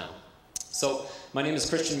present now. So my name is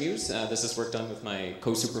Christian Muse. This is work done with my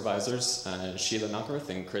co-supervisors, Sheila Malkarth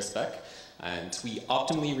and Chris Beck. And we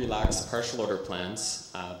optimally relax partial order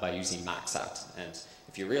plans by using MaxSat. And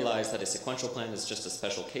if you realize that a sequential plan is just a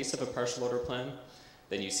special case of a partial order plan,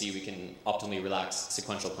 then you see we can optimally relax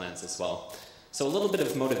sequential plans as well. So a little bit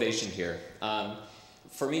of motivation here.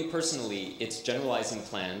 For me personally, it's generalizing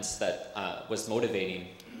plans that was motivating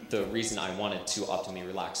the reason I wanted to optimally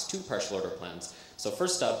relax two partial order plans. So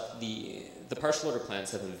first up, the partial order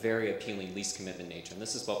plans have a very appealing least commitment nature, and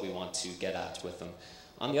this is what we want to get at with them.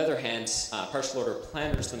 On the other hand, partial order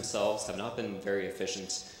planners themselves have not been very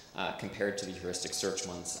efficient compared to the heuristic search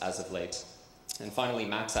ones as of late. And finally,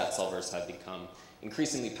 MaxSat solvers have become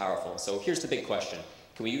increasingly powerful. So here's the big question.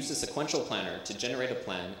 Can we use a sequential planner to generate a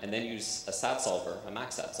plan and then use a SAT solver, a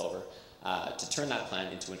MaxSat solver, to turn that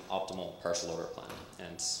plan into an optimal partial order plan?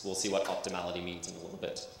 And we'll see what optimality means in a little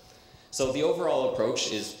bit. So the overall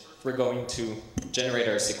approach is we're going to generate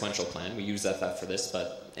our sequential plan. We use FF for this,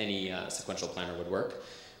 but any sequential planner would work.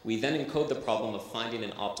 We then encode the problem of finding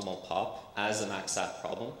an optimal POP as a MaxSat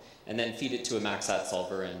problem, and then feed it to a MaxSat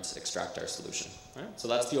solver and extract our solution. Right? So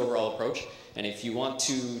that's the overall approach. And if you want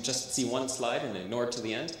to just see one slide and ignore it to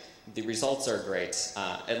the end, the results are great,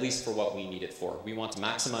 at least for what we need it for. We want to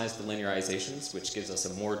maximize the linearizations, which gives us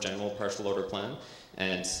a more general partial order plan.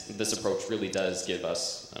 And this approach really does give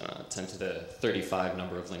us 10 to the 35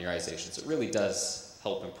 number of linearizations. It really does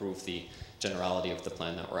help improve the generality of the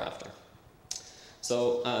plan that we're after.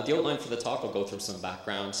 So the outline for the talk, I'll go through some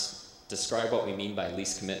background, describe what we mean by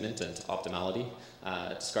least commitment and optimality,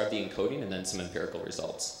 describe the encoding, and then some empirical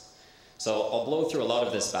results. So I'll blow through a lot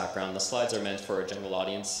of this background. The slides are meant for a general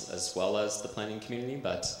audience as well as the planning community,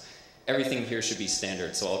 but everything here should be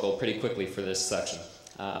standard, so I'll go pretty quickly for this section.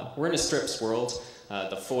 We're in a strips world.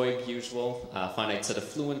 The FOIG usual, finite set of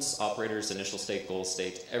fluents, operators, initial state, goal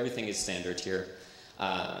state, everything is standard here.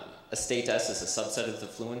 A state S is a subset of the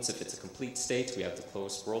fluence. If it's a complete state, we have the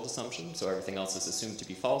closed world assumption, so everything else is assumed to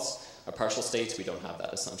be false. A partial state, we don't have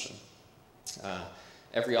that assumption.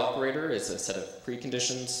 Every operator is a set of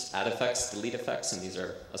preconditions, add effects, delete effects, and these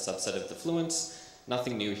are a subset of the fluence.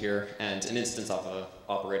 Nothing new here, and an instance of an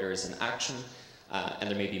operator is an action, and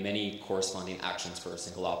there may be many corresponding actions for a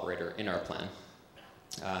single operator in our plan.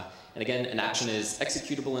 And again, an action is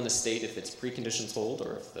executable in a state if its preconditions hold,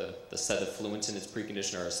 or if the set of fluents in its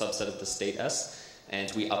precondition are a subset of the state S,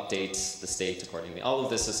 and we update the state accordingly. All of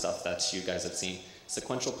this is stuff that you guys have seen.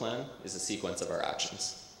 Sequential plan is a sequence of our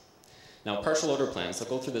actions. Now, partial order plans, I'll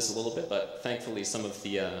go through this a little bit, but thankfully some of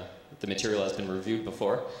the material has been reviewed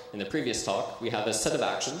before. In the previous talk, we have a set of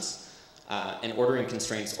actions and ordering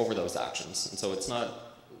constraints over those actions. And so it's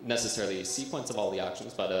not necessarily a sequence of all the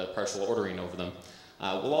actions, but a partial ordering over them.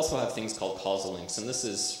 We'll also have things called causal links, and this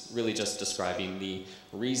is really just describing the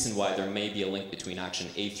reason why there may be a link between action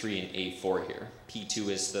A3 and A4 here. P2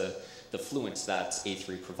 is the fluence that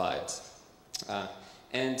A3 provides.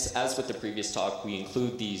 And as with the previous talk, we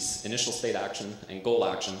include these initial state action and goal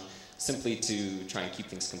action simply to try and keep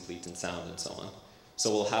things complete and sound and so on.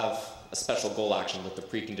 So we'll have a special goal action with the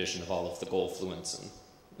precondition of all of the goal fluents,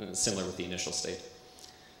 and similar with the initial state.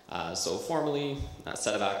 So formally, a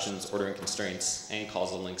set of actions, ordering constraints, and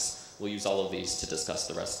causal links. We'll use all of these to discuss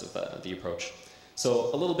the rest of the approach.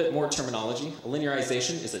 So a little bit more terminology. A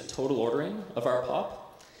linearization is a total ordering of our POP.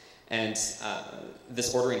 And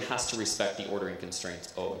this ordering has to respect the ordering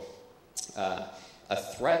constraint O. A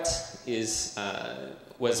threat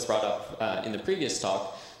was brought up in the previous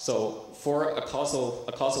talk. So for a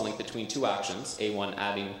causal link between two actions, A1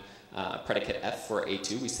 adding predicate F for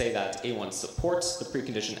A2, we say that A1 supports the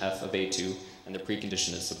precondition F of A2, and the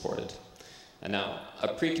precondition is supported. And now, a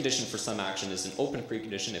precondition for some action is an open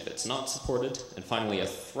precondition if it's not supported, and finally a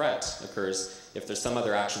threat occurs if there's some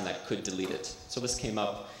other action that could delete it. So this came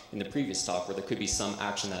up in the previous talk, where there could be some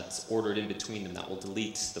action that's ordered in between them that will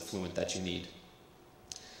delete the fluent that you need.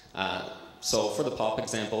 So for the POP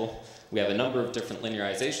example, we have a number of different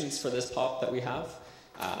linearizations for this POP that we have.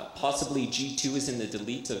 Possibly G2 is in the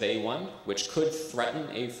delete of A1, which could threaten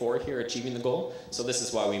A4 here achieving the goal. So this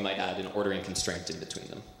is why we might add an ordering constraint in between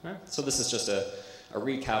them. Right? So this is just a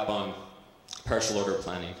recap on partial order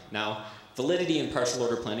planning. Now, validity in partial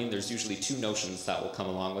order planning, there's usually two notions that will come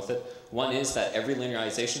along with it. One is that every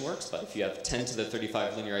linearization works, but if you have 10 to the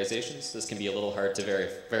 35 linearizations, this can be a little hard to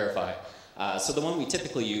verify. So the one we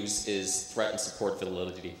typically use is threat and support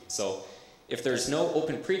validity. So if there's no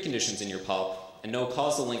open preconditions in your POP, and no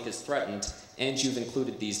causal link is threatened, and you've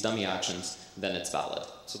included these dummy actions, then it's valid.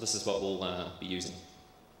 So this is what we'll be using.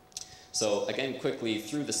 So again, quickly,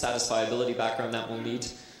 through the satisfiability background that we'll need,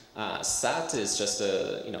 SAT is just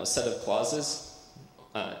a set of clauses,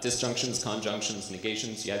 disjunctions, conjunctions,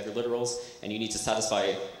 negations. You have your literals, and you need to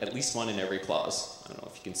satisfy at least one in every clause. I don't know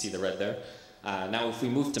if you can see the red there. Now, if we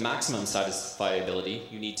move to maximum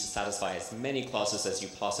satisfiability, you need to satisfy as many clauses as you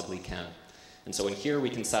possibly can. And so in here,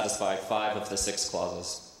 we can satisfy 5 of the 6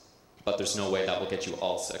 clauses, but there's no way that will get you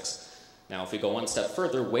all 6. Now, if we go one step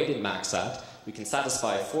further, weighted maxat, we can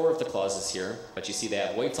satisfy 4 of the clauses here, but you see they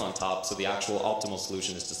have weights on top, so the actual optimal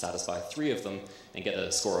solution is to satisfy 3 of them and get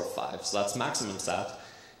a score of 5. So that's maximum sat.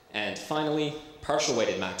 And finally, partial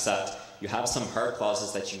weighted maxat, you have some hard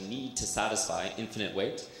clauses that you need to satisfy infinite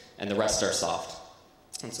weight, and the rest are soft.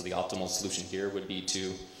 And so the optimal solution here would be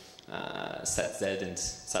to set Z and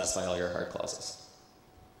satisfy all your hard clauses.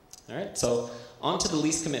 All right, so on to the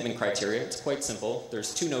least commitment criteria. It's quite simple.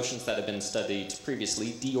 There's 2 notions that have been studied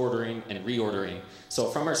previously, deordering and reordering. So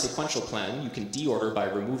from our sequential plan, you can deorder by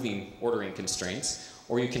removing ordering constraints,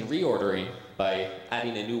 or you can reordering by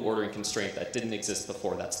adding a new ordering constraint that didn't exist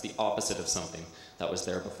before. That's the opposite of something that was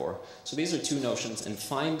there before. So these are 2 notions, and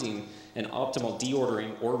finding an optimal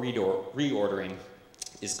deordering or reordering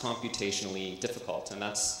is computationally difficult, and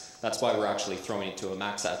that's why we're actually throwing it to a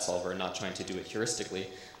maxat solver and not trying to do it heuristically.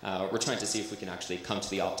 We're trying to see if we can actually come to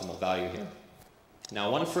the optimal value here.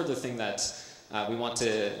 Now, one further thing that we want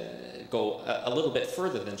to go a little bit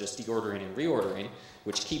further than just deordering and reordering,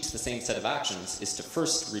 which keeps the same set of actions, is to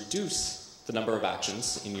first reduce the number of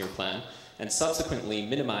actions in your plan and subsequently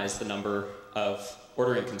minimize the number of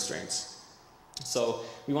ordering constraints. So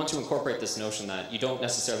we want to incorporate this notion that you don't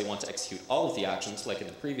necessarily want to execute all of the actions like in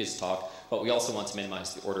the previous talk, but we also want to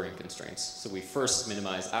minimize the ordering constraints. So we first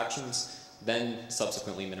minimize actions, then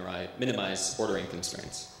subsequently minimize ordering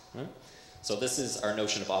constraints. Right? So this is our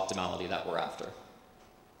notion of optimality that we're after.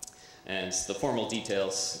 And the formal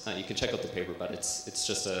details, you can check out the paper, but it's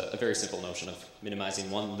just a very simple notion of minimizing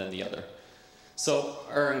one, then the other. So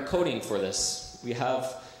our encoding for this, we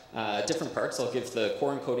have different parts. I'll give the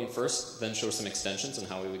core encoding first, then show some extensions and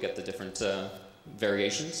how we would get the different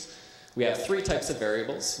variations. We have three types of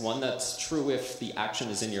variables. One that's true if the action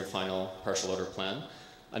is in your final partial order plan.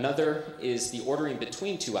 Another is the ordering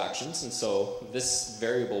between two actions, and so this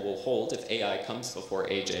variable will hold if AI comes before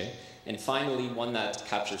AJ. And finally, one that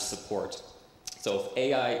captures support. So if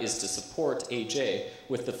AI is to support AJ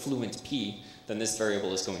with the fluent P, then this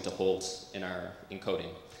variable is going to hold in our encoding.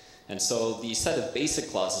 And so the set of basic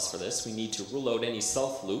clauses for this, we need to rule out any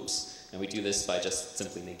self loops, and we do this by just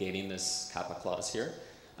simply negating this kappa clause here.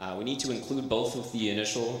 We need to include both of the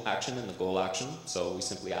initial action and the goal action, so we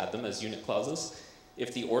simply add them as unit clauses.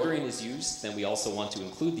 If the ordering is used, then we also want to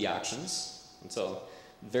include the actions, and so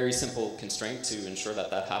very simple constraint to ensure that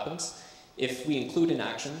that happens. If we include an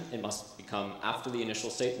action, it must become after the initial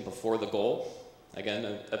state and before the goal.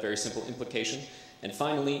 Again, a very simple implication. And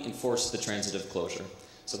finally, enforce the transitive closure.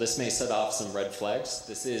 So this may set off some red flags.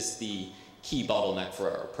 This is the key bottleneck for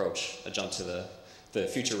our approach. I jump to the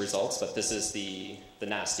future results, but this is the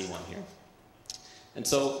nasty one here. And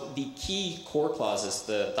so the key core clauses,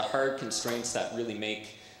 the hard constraints that really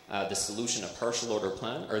make the solution a partial order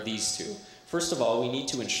plan are these two. First of all, we need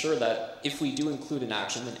to ensure that if we do include an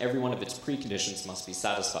action, then every one of its preconditions must be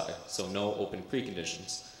satisfied, so no open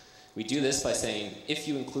preconditions. We do this by saying, if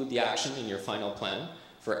you include the action in your final plan,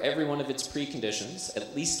 for every one of its preconditions,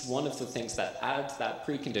 at least one of the things that adds that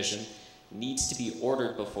precondition needs to be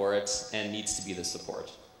ordered before it and needs to be the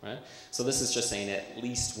support, right? So this is just saying at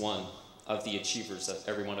least one of the achievers of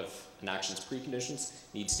every one of an action's preconditions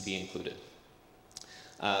needs to be included.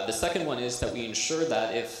 The second one is that we ensure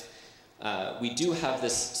that if we do have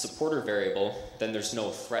this supporter variable, then there's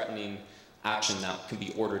no threatening action that can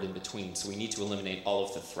be ordered in between. So we need to eliminate all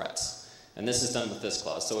of the threats. And this is done with this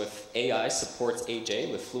clause. So if AI supports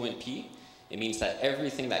AJ with fluent P, it means that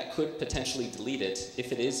everything that could potentially delete it,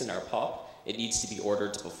 if it is in our POP, it needs to be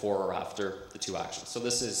ordered before or after the two actions. So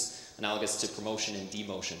this is analogous to promotion and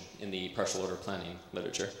demotion in the partial order planning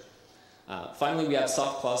literature. Finally, we have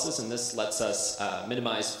soft clauses, and this lets us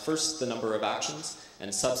minimize first the number of actions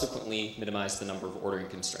and subsequently minimize the number of ordering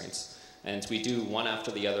constraints. And we do one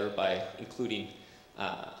after the other by including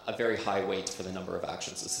a very high weight for the number of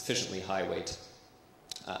actions, a sufficiently high weight.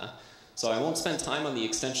 So I won't spend time on the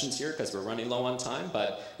extensions here because we're running low on time,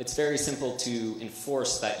 but it's very simple to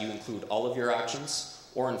enforce that you include all of your actions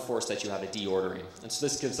or enforce that you have a deordering. And so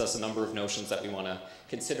this gives us a number of notions that we want to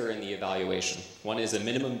consider in the evaluation. One is a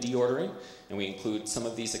minimum deordering, and we include some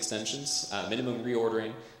of these extensions, minimum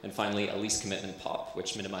reordering, and finally a least commitment POP,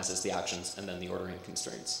 which minimizes the actions and then the ordering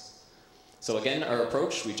constraints. So again, our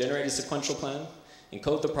approach, we generate a sequential plan,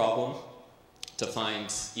 encode the problem to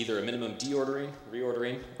find either a minimum deordering,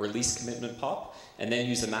 reordering, or least commitment POP, and then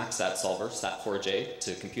use a max-stat solver, stat4j,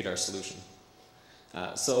 to compute our solution.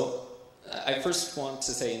 So I first want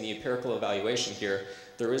to say in the empirical evaluation here,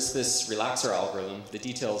 there is this relaxer algorithm. The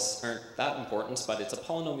details aren't that important, but it's a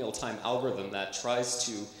polynomial time algorithm that tries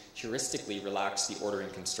to heuristically relax the ordering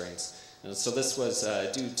constraints. And so this was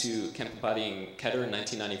due to Kempapati and Ketter in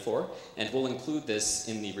 1994, and we'll include this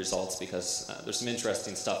in the results because there's some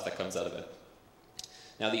interesting stuff that comes out of it.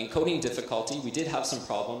 Now the encoding difficulty, we did have some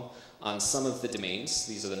problem on some of the domains.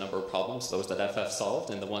 These are the number of problems, those that FF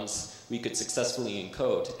solved, and the ones we could successfully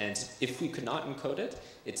encode. And if we could not encode it,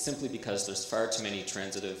 it's simply because there's far too many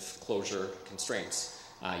transitive closure constraints.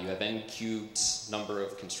 You have n cubed number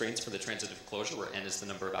of constraints for the transitive closure, where n is the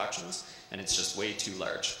number of actions, and it's just way too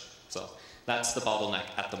large. So that's the bottleneck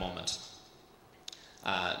at the moment.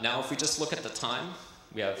 Now if we just look at the time,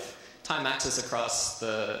 we have time axis across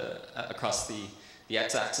the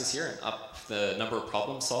x-axis here, and up the number of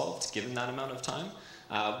problems solved given that amount of time.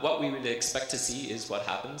 What we would expect to see is what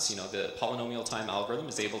happens. You know, the polynomial time algorithm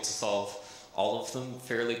is able to solve all of them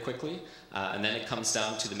fairly quickly, and then it comes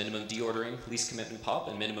down to the minimum deordering, least commitment POP,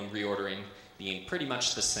 and minimum reordering being pretty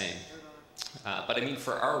much the same. But I mean,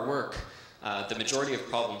 for our work, the majority of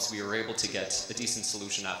problems we were able to get a decent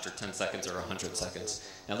solution after 10 seconds or 100 seconds.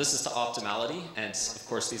 Now this is to optimality, and of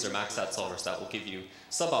course these are max-stat solvers that will give you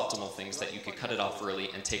suboptimal things that you could cut it off early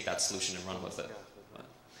and take that solution and run with it.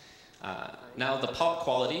 Now the POP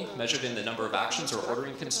quality, measured in the number of actions or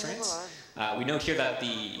ordering constraints, we note here that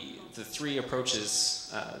the three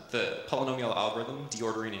approaches, the polynomial algorithm,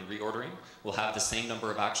 deordering and reordering, will have the same number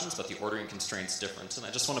of actions, but the ordering constraints different. And I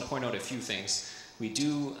just want to point out a few things. We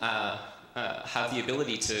do have the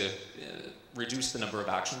ability to reduce the number of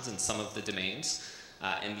actions in some of the domains.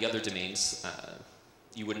 In the other domains,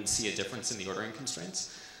 you wouldn't see a difference in the ordering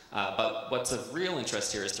constraints. But what's of real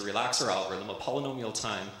interest here is the relaxer algorithm, a polynomial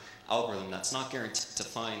time algorithm that's not guaranteed to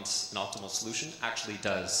find an optimal solution, actually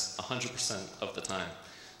does 100% of the time.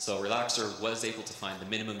 So Relaxer was able to find the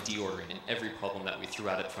minimum deordering in every problem that we threw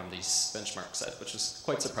at it from these benchmark set, which was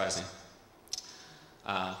quite surprising.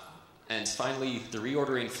 And finally, the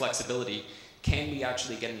reordering flexibility. Can we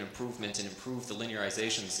actually get an improvement and improve the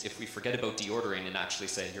linearizations if we forget about deordering and actually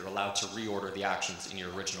say you're allowed to reorder the actions in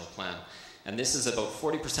your original plan? And this is about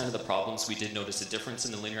 40% of the problems we did notice a difference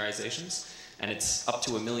in the linearizations, and it's up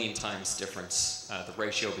to 1 million times difference, the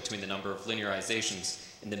ratio between the number of linearizations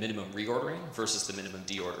in the minimum reordering versus the minimum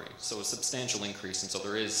deordering. So a substantial increase, and so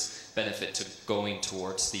there is benefit to going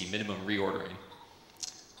towards the minimum reordering.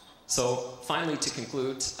 So finally, to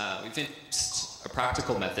conclude, we've introduced a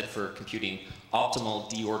practical method for computing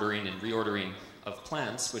optimal deordering and reordering of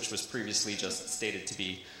plans, which was previously just stated to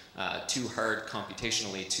be too hard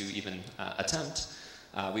computationally to even attempt.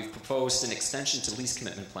 We've proposed an extension to least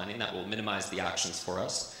commitment planning that will minimize the actions for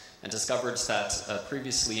us, and discovered that a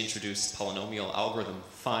previously introduced polynomial algorithm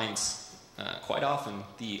finds quite often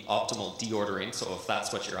the optimal deordering. So if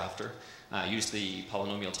that's what you're after, use the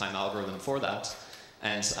polynomial time algorithm for that.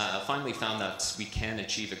 And finally found that we can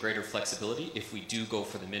achieve a greater flexibility if we do go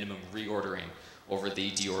for the minimum reordering over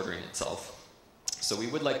the deordering itself. So we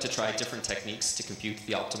would like to try different techniques to compute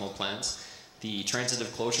the optimal plans. The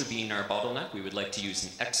transitive closure being our bottleneck, we would like to use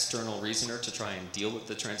an external reasoner to try and deal with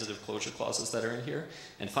the transitive closure clauses that are in here.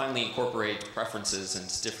 And finally incorporate preferences and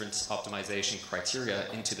different optimization criteria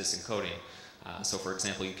into this encoding. So for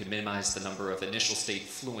example, you can minimize the number of initial state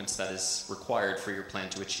fluents that is required for your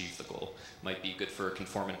plan to achieve the goal. Might be good for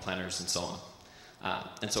conformant planners and so on.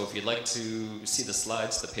 And so if you'd like to see the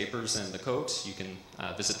slides, the papers, and the code, you can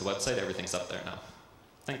visit the website. Everything's up there now.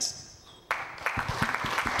 Thanks.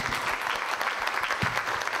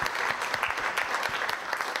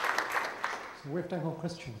 So we have time for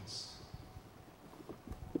questions.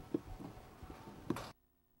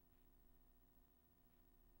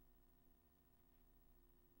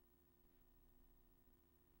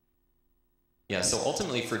 Yeah, so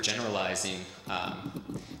ultimately for generalizing,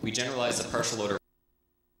 we generalize the partial order.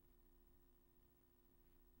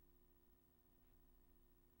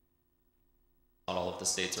 Not all of the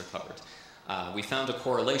states are covered. We found a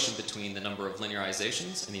correlation between the number of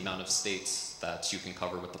linearizations and the amount of states that you can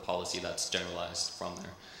cover with the policy that's generalized from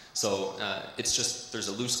there. So it's just, there's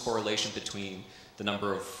a loose correlation between the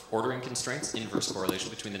number of ordering constraints, inverse correlation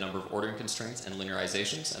between the number of ordering constraints and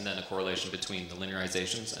linearizations, and then a correlation between the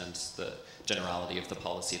linearizations and the generality of the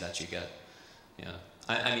policy that you get. Yeah,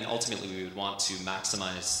 I mean, ultimately we would want to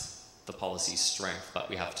maximize the policy's strength, but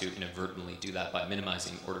we have to inadvertently do that by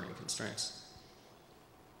minimizing ordering constraints.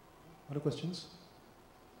 Other questions?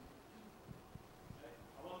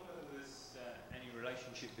 I wonder whether there's any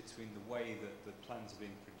relationship between the way that the plans are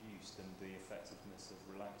being produced and the effectiveness of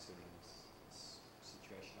relaxer in this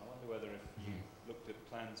situation. I wonder whether if you looked at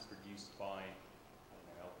plans produced by, I don't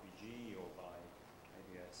know, LPG or by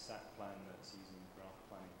maybe a SAT plan that's using graph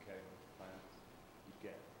planning code plan, you'd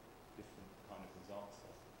get different kind of results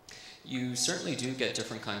there. You certainly do get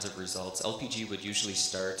different kinds of results. LPG would usually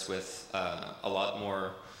start with a lot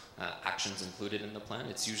more actions included in the plan.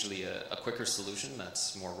 It's usually a quicker solution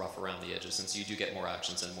that's more rough around the edges, and so you do get more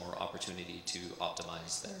actions and more opportunity to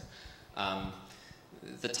optimize there.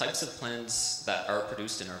 The types of plans that are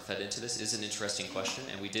produced and are fed into this is an interesting question,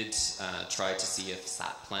 and we did try to see if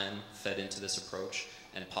SAT plan fed into this approach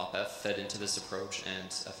and POPF fed into this approach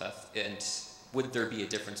and FF, and would there be a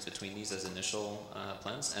difference between these as initial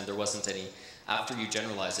plans? And there wasn't any. After you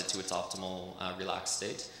generalize it to its optimal relaxed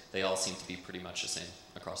state, they all seem to be pretty much the same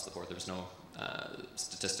across the board. There's no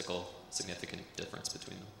statistical significant difference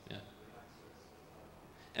between them. Yeah.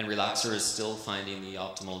 And relaxer is still finding the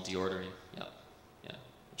optimal deordering. Yeah, yeah,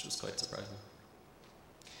 which was quite surprising.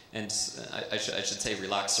 And I should say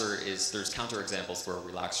relaxer is, there's counterexamples where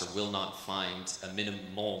relaxer will not find a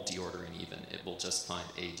minimal deordering even. It will just find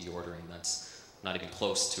a deordering that's not even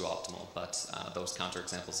close to optimal, but those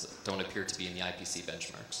counterexamples don't appear to be in the IPC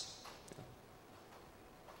benchmarks.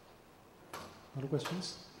 Yeah. Other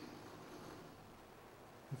questions?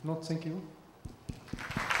 If not, thank you.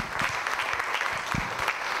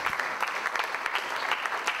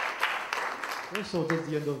 Okay, so that's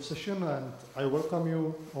the end of the session, and I welcome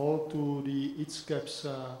you all to the ICAPS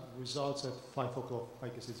results at 5 o'clock. I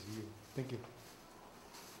guess it's here. Thank you.